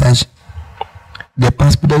de passage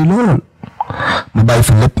dépense bi day lool ma bàyyi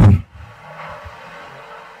fa lépp man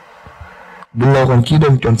bu la waxoon kii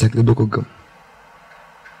doon Thione Seck doo ko gëm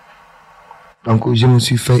donc je me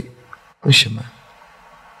suis fait un chemin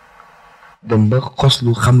dem ba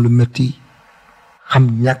xoslu xam lu metti xam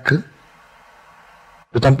ñàkk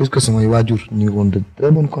d'autant plus que samay waajur ñu ngi woon de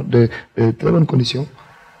très bonnes conditions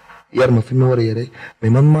yar ma fi ma war a yare mais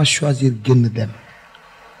man maa choisir génn dem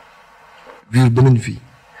vivre beneen vie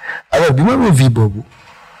alors bi ma amee vie boobu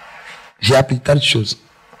j'ai appris tant de choses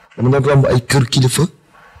dama doon romb ay kër kilifa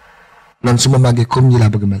naan su ma màggee comme ñi laa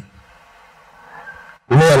bëgg mel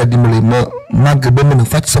bu ma yàlla dimbali ma màgg ba mën a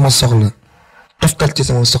faj sama soxla toftal ci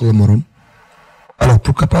sama soxla morom alors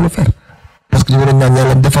pourquoi pas le faire parce que ñu war a ñaan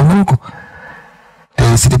yàlla defal ma ko te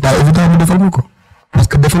c'était pas évident mu defal ma ko parce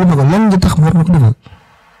que defal ma ko lan nga tax mu war ma ko defal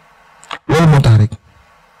loolu moo tax rek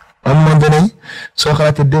à un moment donné soo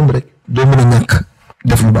xalaatee démb rek doo mën a ñàkk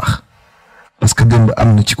def lu baax parce que démb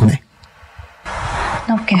am na ci ku ne.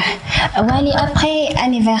 donc Wally après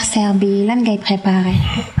anniversaire bi lan ngay préparer.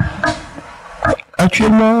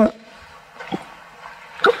 actuellement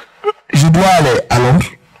je dois aller à Londres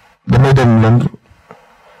damay dem Londres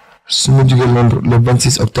su ma jógee Londres le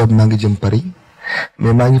 26 octobre maa ngi jëm Paris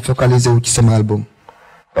mais maa ngi focaliser wu ci sama album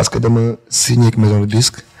parce que dama signé ak maison de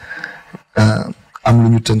disque am lu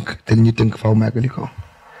ñu tënk te li ñu tënk faaw maa ngi ko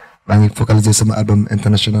maa ngi focaliser sama album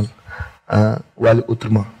international Wally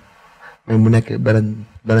autrement mais mu nekk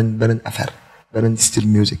beneen affaire beneen style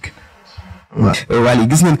musique waaw. Wally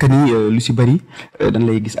gis nañ que ni lu si bëri dañ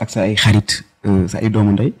lay gis ak sa ay xarit sa ay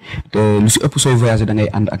doomu ndey te lu si ëpp sooy voyager da ngay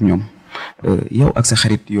ànd ak ñoom yow ak sa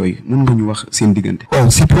xarit yooyu mën nga ñu wax seen diggante. waaw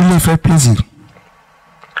c'est pour leur faire plaisir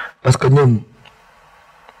parce que ñoom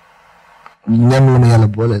la ma yàlla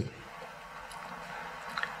booleel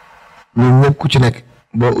ñoom ñëpp ku ci nekk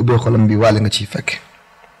boo ubbee xolam bi Wally nga ciy fekk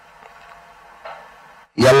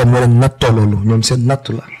yàlla moo leen nattoo loolu ñoom seen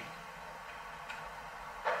nattu la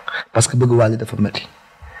parce que bëgg Wally dafa metti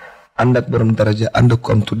ànd ak borom daraja ànd ak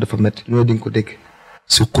am tur dafa metti loolu di nga ko dégg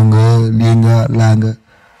suq nga lii nga laa nga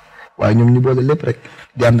waaye ñoom ñu boole lépp rek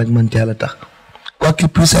di ànd ak man ci yàlla tax quoi qu'il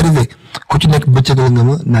puisse arriver ku ci nekk bëccëgal nga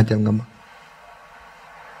ma naajal nga ma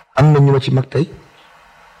am na ñu ma ci mag tey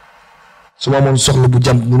su ma amoon soxla bu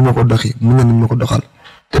jàmp mënu ma ko doxi mën na ma ko doxal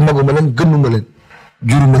te maguma leen gënuma leen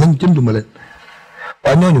juruma leen jënduma leen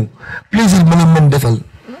waaye ñooñu plaisir ma leen mën defal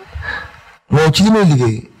mooy ci li may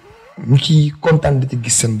liggéey ñu ci kontaan di ci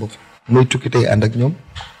gis seen bopp mooy tukki tey ànd ak ñoom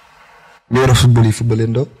ñu war a football yi footballee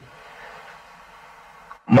ndoo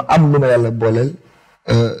ma am lu ma yàlla booleel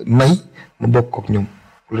may ma bokk ak ñoom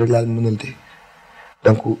loolu rek laa mënal tey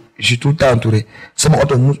donc je suis tout le temps entouré sama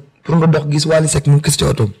oto mu pour nga dox gis Wally Seck mu gis ci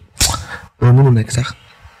oto loolu mënu nekk sax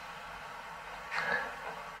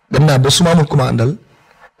dem naa ba su ma amul ku ma àndal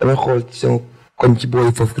damay xool ci sama koñ ci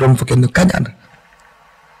booy foofu romb fa kenn kañ ànd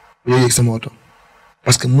bu yéeg sama oto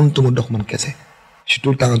parce que mënutuma dox man kese je suis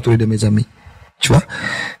tout le temps entouré de mes amis tu vois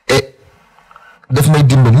et daf may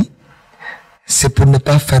dimbali c'est pour ne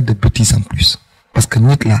pas faire de bêtises en plus parce que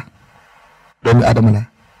nit la doomu aadama la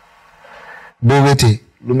boo wéetee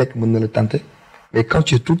lu nekk mën na la tenter mais quand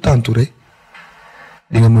tu es tout le temps entouré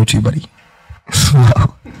di nga moytu yu bari waaw.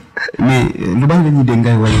 mais lu bari la ñuy dégg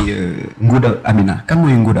ngay way Ngouda Amina kan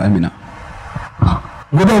mooy Ngouda Amina.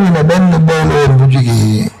 Ngouda Amina benn boy la woon bu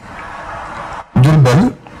jógee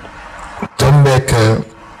Diourbel tombeek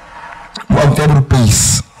mu am feebaru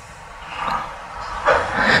pays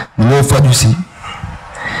mu ñëw faju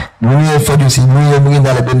si mu ngi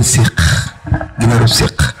naale benn séq ginaaru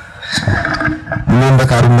séq mu ñëw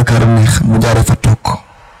Ndakaaru neex mu jaaree fa toog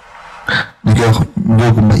ñu koy wax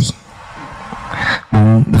Njóogu Mbay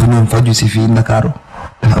moom dafa ñëw faju si fii Ndakaaru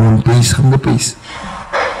dafa amoon pays xam nga pays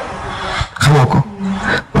xamoo ko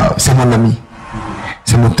waaw c'est mon ami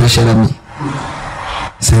c'est mon très cher ami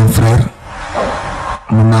c'est un frère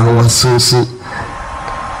mun naa ko wax su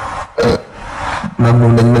maam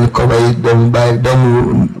moom dañ mel ko bay doomu baay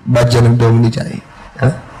doomu bàjjen ak doomu nijaay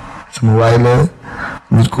sama waay la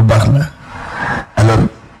nit ku baax la alors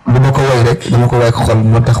lu ma ko way rek dama ko way ko xol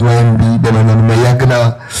moo tax wayam bi demee noonu mais yàgg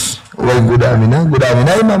naa way Ngouda Amina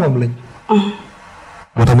ay maamam lañ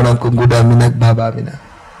moo tax ma naan ko Ngouda Amina ak Baba Amina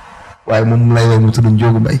waaye moom mu lay way mu tudd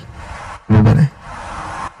Njóogu Mbay mu bane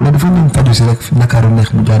mais dafa ñëw faju si rek fi Ndakaaru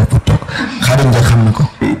neex mu jaare fa toog xaaral nga xam na ko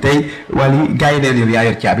tey Wally gars yi neen yow yaa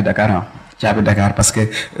yor caabi Dakar parce que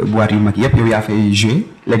boîte yu mag yëpp yow yaa fay joué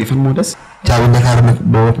léegi fan moo des. caabi Dakar nag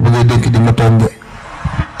boo bëggee dénk di ma toog de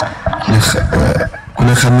ndax ku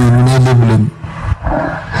ne xam ne ñu ne lébu lañ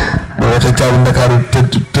boo waxee caabi Dakar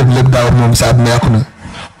tëb lépp daaw moom sa àdduna yàqu na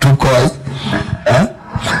tuub ko waay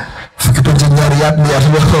fukki pënc ñaari yaat mi yaat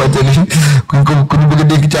yoo xamante ni ku ñu bëgg a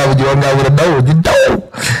dénk caabi ji war ngaa war a daw di daw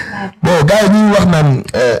bon gars yi ñuy wax naan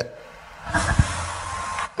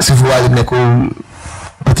si fu Wally nekkul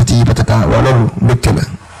patati yi patata waaw loolu mbégte la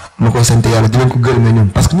ma koy sant yàlla di leen ko gërëmee ñoom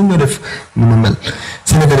parce que ñun ñoo def ni ma mel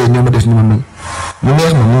Sénégalais ñoo ma def ni ma mel mu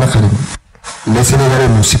neex ma mu naqari ma les Sénégalais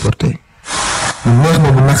nous supporté mu neex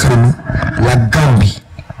ma mu naqari ma la Gambie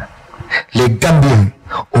les Gambiens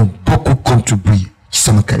ont beaucoup contribué ci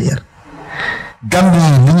sama carrière Gambie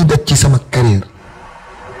yi li ñu def ci sama carrière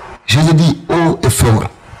je le dis haut et fort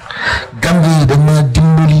Gambie yi dañ ma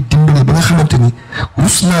dimbali ba nga xamante ni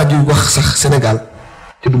rus naa di wax sax Sénégal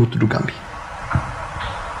te du ma tudd Gambie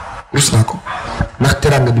rus naa ko ndax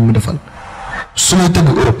teraanga bi mu defal su may tëgg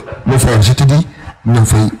Europe mon frère je te dis ñoo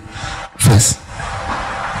fay fees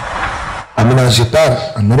maintenant je pars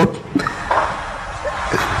en Europe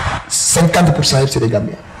 50% yëpp c'est des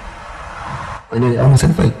Gambiens ñooñu am na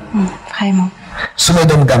seen fay. Vraiment. su may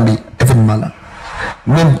dem Gambie événement la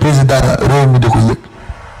même président réew mi da ko yëg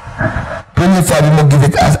première fois bi ma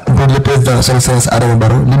gisee ak le président son excellence Adama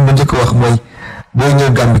Barrow li ma njëkk wax mooy booy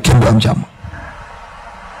ñëw Gambie kenn du am jàmm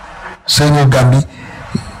sooy ñëw Gambie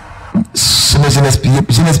sama jeunesse bi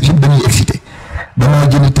yëpp dañuy excité damaa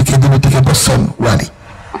jënd ticket ba sonn Wally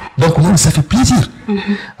donc loolu ça fait plaisir.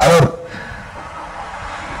 alors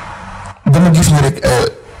dama gis ni rek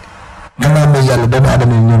gannaaw may yàlla doomu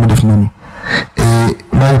aadama yi ñoo ma def noonu et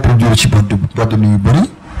maa ngi produire ci boîte de nuit yu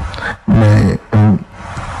bëri mais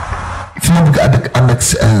fi ma bëgg ànd ak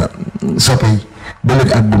soppe yi ba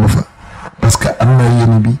léegi àgguma fa parce que am na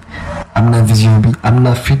yéene bi am na vision bi am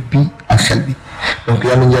na fit bi ak xel bi donc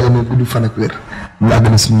yàlla na yàlla may gudd fan ak wér mu àgg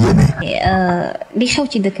na suñu yéene. li xew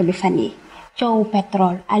ci dëkk bi fan yi coowu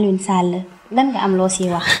pétrole Alioune Sall lan nga am loo siy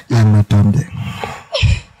wax. yaa ngi may toon de.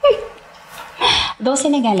 doo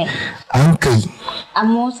sénégalais. kay.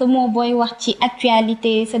 amoo sa moo booy wax ci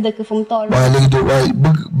actualité sa dëkk fu mu toll. waaye léegi doo waaye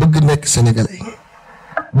bëgg nekk sénégalais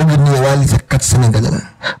bëgg nii Wally Seck kat sénégalais la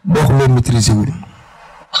boo ko loolu maîtriser wul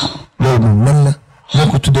loolu moom nan la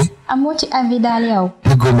moo ko tuddee. amoo ci avis daal yow.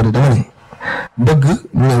 déggoo ma de dama ne bëgg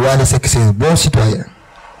ñu ne Wally Seck c'est un bon citoyen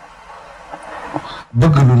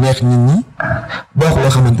bëgg lu neex nit ñi boo ko loo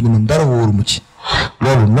xamante ni man dara wóoru mu ci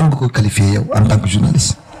loolu nan nga ko qualifier yow en tant que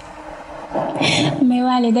journaliste. mais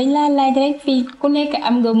Wally dañ laa laaj rek fii ku nekk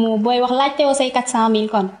am nga moo booy wax laajte woo say 400000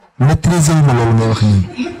 kon. maîtriser wu ma loolu ngay wax nii.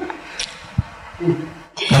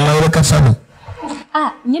 nan la war a 400000.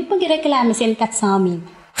 ah ñëpp ngi réclamer seen 400000.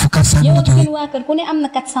 fu 400000 yow ak jógee seen waa kër ku ne am na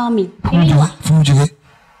 400000. fu mu jógee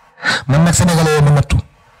man nag sénégalais yi ma nattu.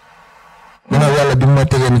 gannaaw yàlla bi ma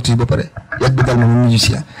tegee nit yi ba pare yàgg dal ma mu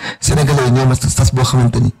musicien sénégalais yi ñoo ma tas boo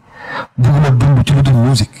xamante ni bëgguma dund ci lu dul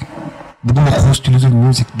musique bëgguma xuus ci lu dul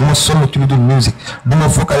musique duma sonn ci lu dul musique duma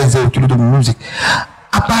focaliser ci lu dul musique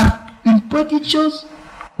à part une petite chose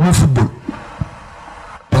mooy football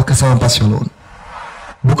parce que sama passion la woon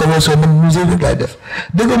bu ko weesoo man musique rek laay def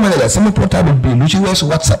dégg ma ne la sama portable bii lu ci weesu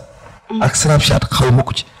WhatsApp ak Snapchat xaw ma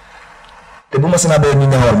ko ci te bu ma snapee ñu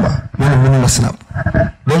ñëwal ma loolu mënu ma snap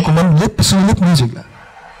donc man lépp suñu lépp musique la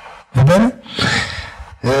ba bon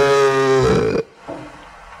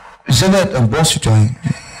je vais être un bon citoyen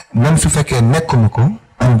même su fekkee nekkuma ko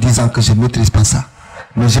en disant que je maîtrise pas ça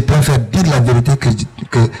mais je préfère dire la vérité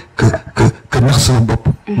que nax sama bopp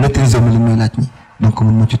maîtriser ma li may laaj ñi donc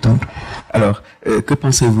mën ma ci tontu. Alors que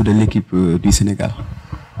pensez-vous de l'équipe du Sénégal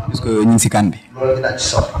parce que ñu ngi si kan bi. loolu dinaa ci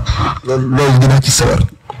sawar. loolu dinaa ci sawar.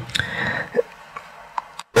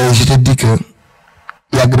 Et je te dis que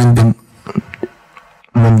yàgg nañ dem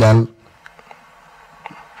mondial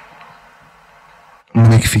mu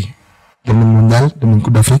nekk fii dem nañ mondial dem nañ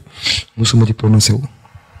Coupe d'Afrique musuma ci prononcé wu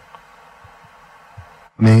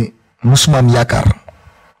mais musuma am yaakaar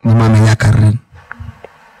ni ma amee yaakaar ren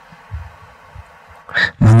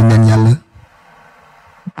maa ngi ñaan yàlla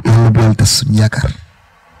bu yàlla tas suñu yaakaar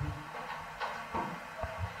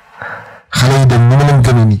xale yi dem ni ma leen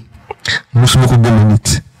gëmee nii musuma ko gëmee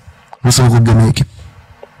nit musuma ko gëmee équipe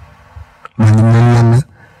maa ngi ñaan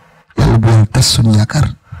yàlla bu yàlla tas suñu yaakaar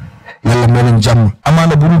yàlla may leen jàmm.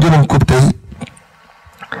 amaana bu ñu jëloon coupe tey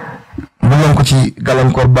mu leen ko ci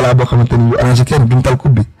gàllankoor balaa boo xamante ni yu arrangé kenn duñ tal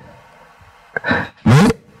coupe bi mais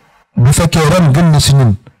bu fekkee ren gën na si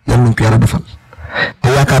ñun yàlla nañ ko yàlla defal te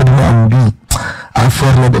yaakaar bi mu am bii à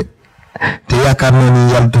fort na de te yaakaar naa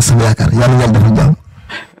ni yàlla tas sama yaakaar yàlla yàlla defal jàmm.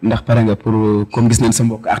 ndax pare nga pour comme gis nañ sa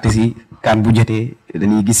mbokk artistes yi kan bu jotee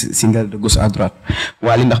dañuy gis single de gauche à droite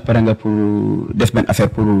Wally ndax pare nga pour def benn affaire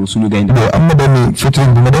pour suñu gaynde. bon am na benn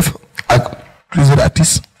featuring bu ma def ak plusieurs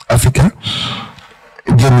artistes africains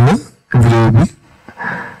génn na vidéo bi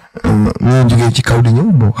ñu jógee ci kaw di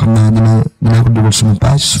ñëw bon xam naa dinaa ko dugal sama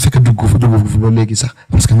page su fekkee dugg fa ba léegi sax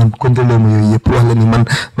parce que man contrôlé ma yooyu yëpp wax la ni man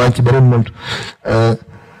maa ngi ci beneen monde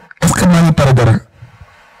est-ce que maa ngi pare dara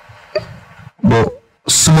bon.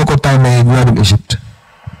 su ma ko tàmmee dinaa dem Égypte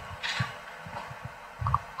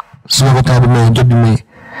su ma ko tàmmee jot bi may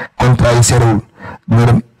contrat yi seerewul dinaa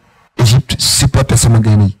dem Égypte supporter sama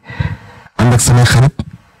gaynde yi ànd ak samay xarit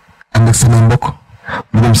ànd ak samay mbokk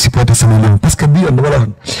mu dem supporter sama leen parce que bii yoon dama la wax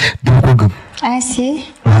dama ko gëm. ah si.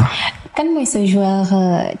 waaw. kan mooy sa joueur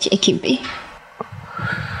ci équipe bi.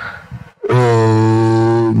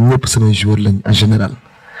 ñëpp samay joueur lañ en général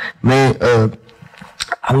mais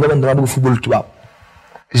xam nga man dama bëgg football tubaab.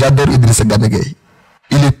 J'adore Idrissa Gana Gueye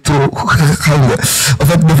il est trop xam nga en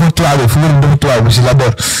fait dafa tubaab football dafa tubaab je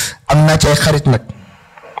l'adore am naa ci ay xarit nag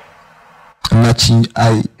am naa ci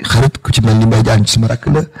ay xarit ku ci mel ni Mbaye Diagne suma rakk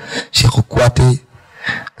la Cheikhou Kouyaté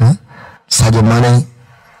Sadio Mané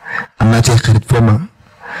am naa ci ay xarit vraiment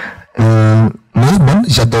mais man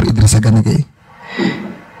j'adore Idrissa Gana Gueye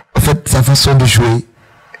en fait sa façon de jouer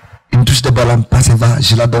une touche de ballon passe va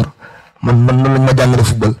je l'adore man lañ ma jàngale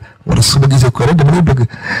football wala su ma gisee ko rek dama lay bëgg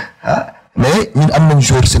mais ñun am nañ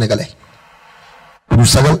joueur sénégalais bu ñu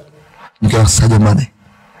sagal ñu koy wax Sadio Mané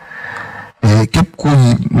mais képp kuy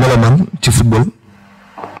melomaan ci football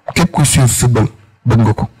képp kuy suivre football bëgg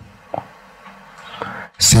nga ko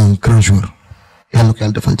c'est un grand joueur yàlla ko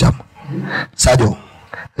yàlla defal jàmm Sadio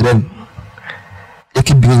ren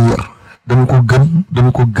équipe bi ngeen yor dama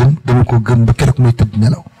ko gën ba keroog muy tëdd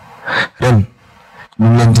nelaw ren ñu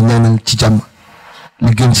ngi leen di ñaanal ci jàmm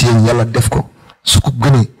li gën ci yéen yàlla def ko su ko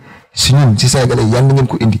gënee si ñun si Sénégalais yàlla ngeen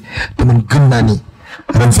ko indi te man gën naa ni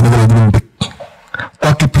ren Sénégalais dinañ bëgg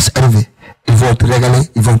quoi qu'il puisse arriver ils vont être régalés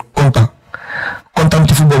ils vont être contents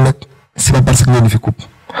ci football nag c'est pas parce que ngeen di fi coupe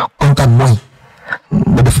kontaan mooy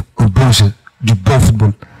nga def un bon jeu du bon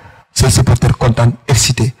football say supporters kontaan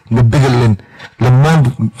excité nga bëggal leen le monde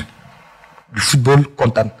du football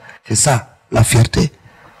kontaan c'est ça la fierté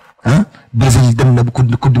ah Brésil dem na bu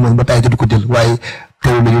coupe du monde ba taay te du ko jël waaye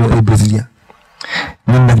teewul la ñu ay brésilien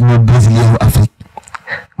ñun nag ñooy brésilien wu Afrique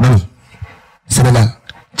mani Sénégal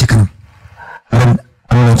ci kanam ren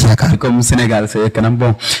am na ci yaakaar. comme Sénégal c'est kanam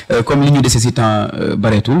bon comme li ñu dese si temps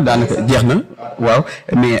bareetul daanaka jeex na waaw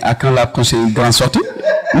mais à quand la prochaine grande sortie.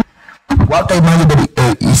 waaw tey maa ngi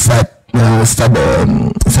bëri stade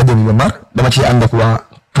Iba Mar dama ciy ànd ak waa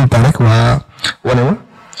tout le temps rek waa WANEMA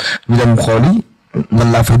ñu dem xool yi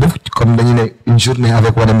nan laa fay def comme dañu ne une journée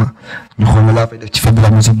avec WANEMA ñu xool na laa fay def ci fête de la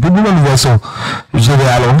musique bu loolu weesoo je vais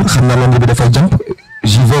à Londres xam naa Londres bi dafay jàmp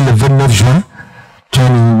j'y vais le 29 juin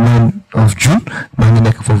 29 of June maa ngi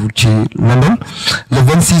nekk foofu ci London le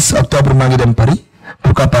 26 octobre maa ngi dem Paris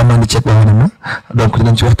pourquoi pas maa ngi ceeg waa WANEMA donc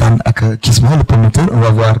dinañ ci waxtaan ak Kisma le promoteur on va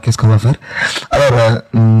voir qu'est-ce qu'on va faire alors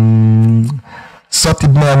sortie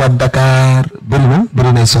bi ma amaat Dakar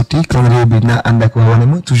bëri na sortie calendrier bi naa ànd ak waa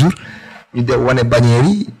WANEMA toujours ñu de wane bannière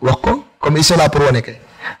yi wax ko comme ils sont là pour wane kay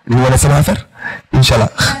li ñu wane sama affaire inchallah.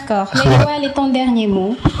 D'accord. léegi Wally ton dernier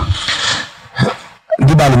mot.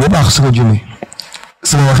 di baal ñëpp wax su ma juumee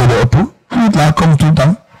su ma waxee ba ëpp nit laa comme tout le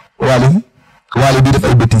temps Wally bi def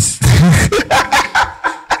ay bêtises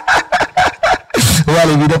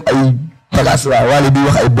Wally bi def ay bagages waaw Wally bi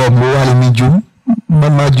wax ay bomb Wally mi juum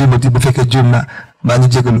man maa juumati bu fekkee juum naa maa ngi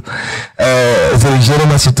jégalu je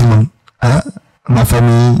remercie tout le monde ma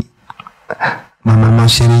famille ma maman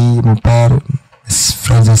chérie mon père mes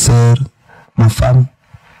frères et sœurs ma femme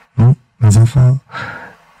mes enfants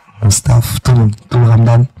mon staff tout le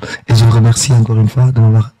Ramadan et je vous remercie encore une fois de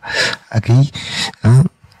m'avoir accueilli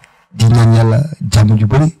di ñaan yàlla jàmm ju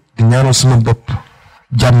bëri di ñaanal suma bopp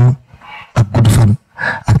jàmm ak gudd fan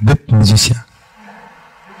ak bépp musicien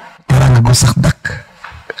teranga gu sax dakk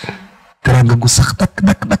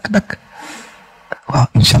waaw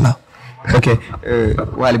inshallah. ok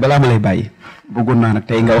Wally balaa ma lay bàyyi bëggoon naa nag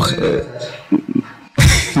tey nga wax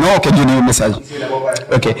non ok jënd message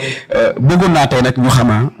ok bëggoon naa tey nag ñu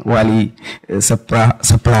xamaa Wally sa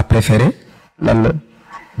plat préféré lan la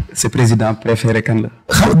sa président préféré kan la.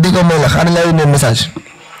 xam dégg nga mooy la xaaral laa yónnee message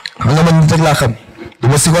xam nga man nit rek laa xam du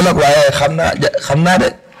ma psychologue waaye xam naa de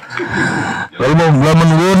loolu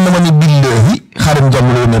man wóor na ma ni billahi xaarim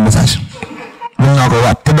jàmm la yónnee message mën naa ko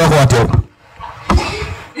waat te doo ko waat yow.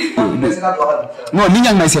 non nit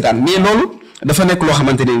ñaa ngi may seetaan mais loolu dafa nekk loo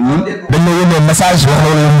xamante ne ñun dañ ma yónnee message wax la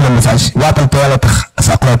yónnee message waatal te yàlla tax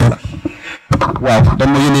sa akuraate la. waaw dañ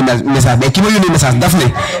ma yónnee message mais ki ma yónnee message daf ne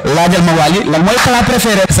laajal ma Wally lan mooy plat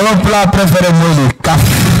préféré. sama plat préféré mooy li kaf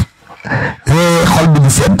xol bi di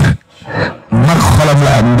sedd mag xolam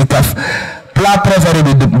la am di kaf plat préféré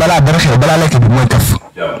bi balaa dara xew balaa lekk bi mooy kaf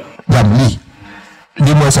jàmm lii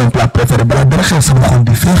mooy sama plat préféré balaa dara xew sama xol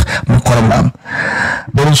di féex mag xolam la am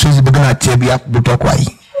beneen chose yi bëgg naa ceeb yàpp bu toog waay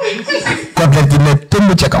côtelette yi ne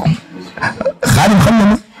tëmb ca kaw Xaadim xam na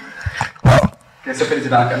ma waaw. quel est ce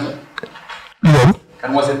président kan la. loolu. kan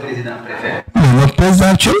mooy seen président préféré. mais le président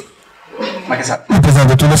actuel. Macky Sall. le président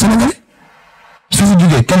de tous les Sénégalais. su fi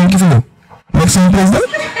jugee kenn ki fi ñëw nekk sama président.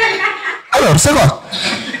 alors c'est quoi.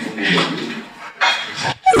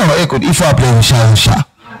 non écoute il faut appeler un chat un chat.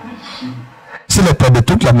 c'est le père de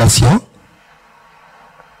toute la nation.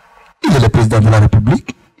 il est le président de la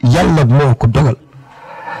République. yàlla moo ko dogal.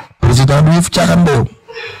 président du yëf caaxaan de yow.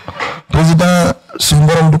 président suñu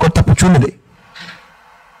borom du ko tapp cuune de.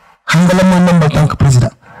 xam nga lan mooy nombal tant que président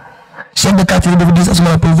chef de quartier dafa diis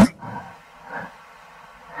asuma président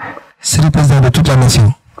c'est le président de toute la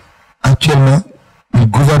nation actuellement il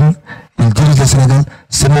gouverne il dirige le Sénégal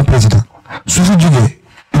c'est mon président su fi jógee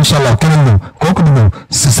inchallah keneen ñëw kooku du ñëw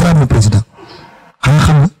ce sera mon président xam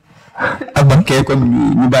nga ak ban kay kon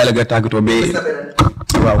ñu bàyyi la nga tàggatoo mais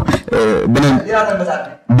waaw beneen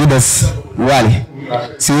bi des Wally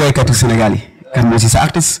si woykatu Sénégal yi kan moo si sa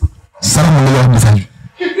artiste sarax ma nga wax message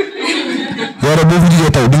bi yow boo fi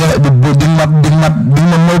jugee tey di nga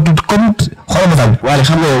moytu comme xoolal ma tamit. Wally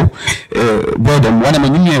xam nga yow booy dem wane ma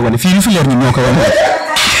ñun ñooy wane fii lu fi leer ñun ñoo ko wane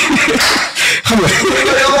xam nga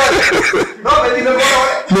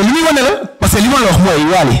mais li muy wane la parce que li ma la wax mooy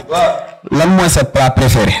Wally lan mooy sa plat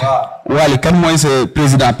préféré. Wally kan mooy sa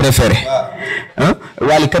président préféré.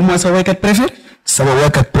 Wally kan mooy sa woykat préféré. sama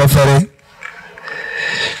woykat préféré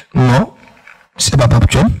non c'est pas Pape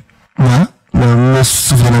Thione non me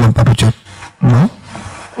souviens de Pape Thione non.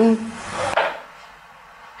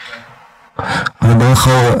 xam nga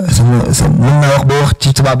xaw a mën naa wax ba wax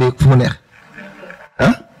ci tubaab bi fu mu neex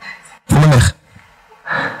fu mu neex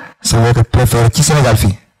sama woykat préféré ci Sénégal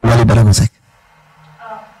fii Wally B SECK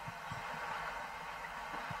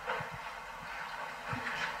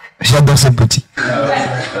j'adore ce petit.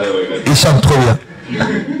 Il chante trop bien.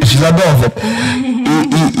 Je l'adore en fait.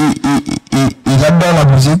 Il adore la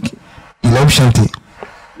musique, il aime chanter.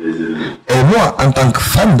 Et moi, en tant que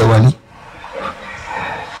fan de Wally,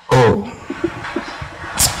 oh,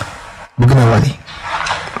 bëgg naa Wally.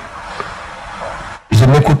 Je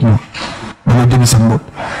m'écoute moi, dans le début sans mot.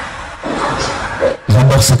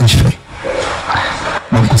 J'adore ce que je fais.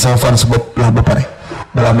 Donc c'est un fan su bopp laa ba pare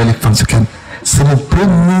balaa mel ni fan su kenn c'est le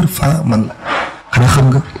premier fan man la xanaa xam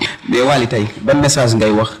nga. mais Wally tey ban message ngay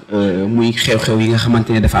wax muy xew-xew yi nga xamante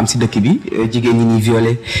ne dafa am si dëkk bi jigéen ñi ñuy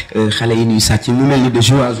violé xale yi ñuy sàcc mu mel ni de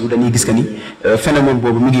jour à jour dañuy gis que ni phénomène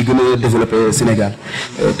boobu mu ngi gën a développé Sénégal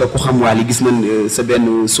te ku xam Wally gis nañ sa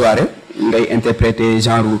benn soirée ngay interpréter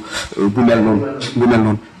genre bu mel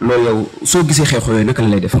noonu loolu yow soo gisee xew-xew yooyu naka la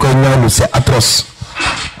lay def. koy ñaawlu c'est atroce.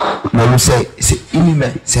 loolu c'est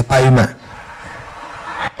inhumain, c'est pas humain.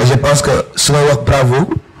 Et je pense que su may wax bravo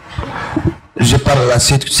je parle de la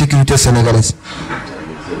sécurité sénégalaise.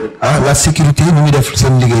 Ah, la sécurité ñu ngi def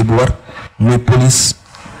seen liggéey bu war muy police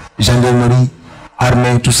gendarmerie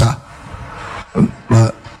armée tout ça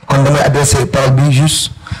kon damay adresser parole bi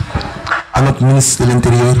juste à notre ministre de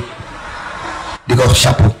l'intérieur di ko wax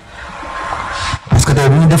chapeau parce que tey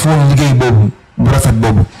bu ñu def woon liggéey boobu bu rafet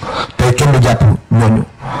boobu tey kenn du jàpp ñooñu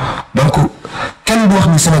donc kenn du wax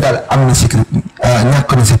ni Sénégal am na sécurité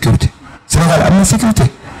ñàkk na sécurité Sénégal am na sécurité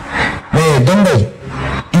mais donc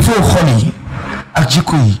il faut xol yi ak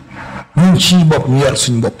jikko yi ñun ci bopp ñu yar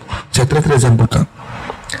suñu bopp c'est très très important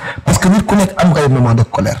parce que nit ku nekk am nga ay moment de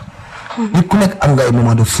colère nit ku nekk am nga ay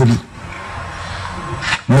moment de folie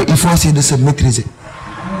mais il faut essayer de se maîtriser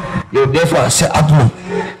yow des fois c'est àdduna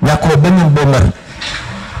ñàkkuloo benn yoon boo mer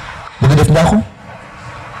bëgg def njaaxum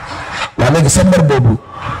waaye léegi sa mer boobu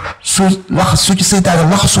su ci seytaane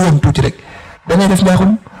lax su woon tuuti rek dangay def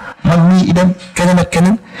njaaxum man mii idem keneen ak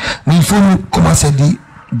keneen mais il faut ñu commencer di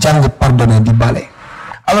jàng pardonner di bale.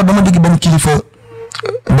 alors dama dégg benn kilifa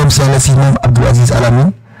ndem si yàlla si moom Abdou Aziz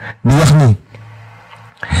Alamine di wax ni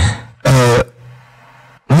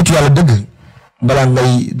nitu yàlla dëgg balaa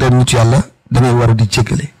ngay doon nitu yàlla dangay war a di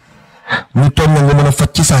jéggale ñu toog na nga mën a faj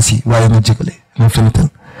ci saa si waaye nga jéggale ñu fenitan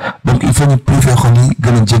donc il faut ñu privé xol yi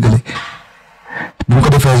gën a jéggale bu ñu ko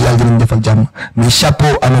defee yàlla dinañ defal jàmm mais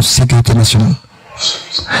chapeau à notre sécurité nationale.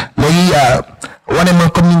 léegi WANEMA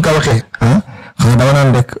comme ni nga ko waxee xam nga dama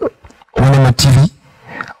naan rek WANEMA TV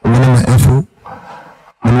WANEMA info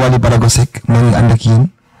man Wally B SECK maa ngi ànd ak yéen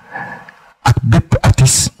ak bépp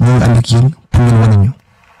artiste ñu ngi ànd ak yéen pour ngeen wane ñu.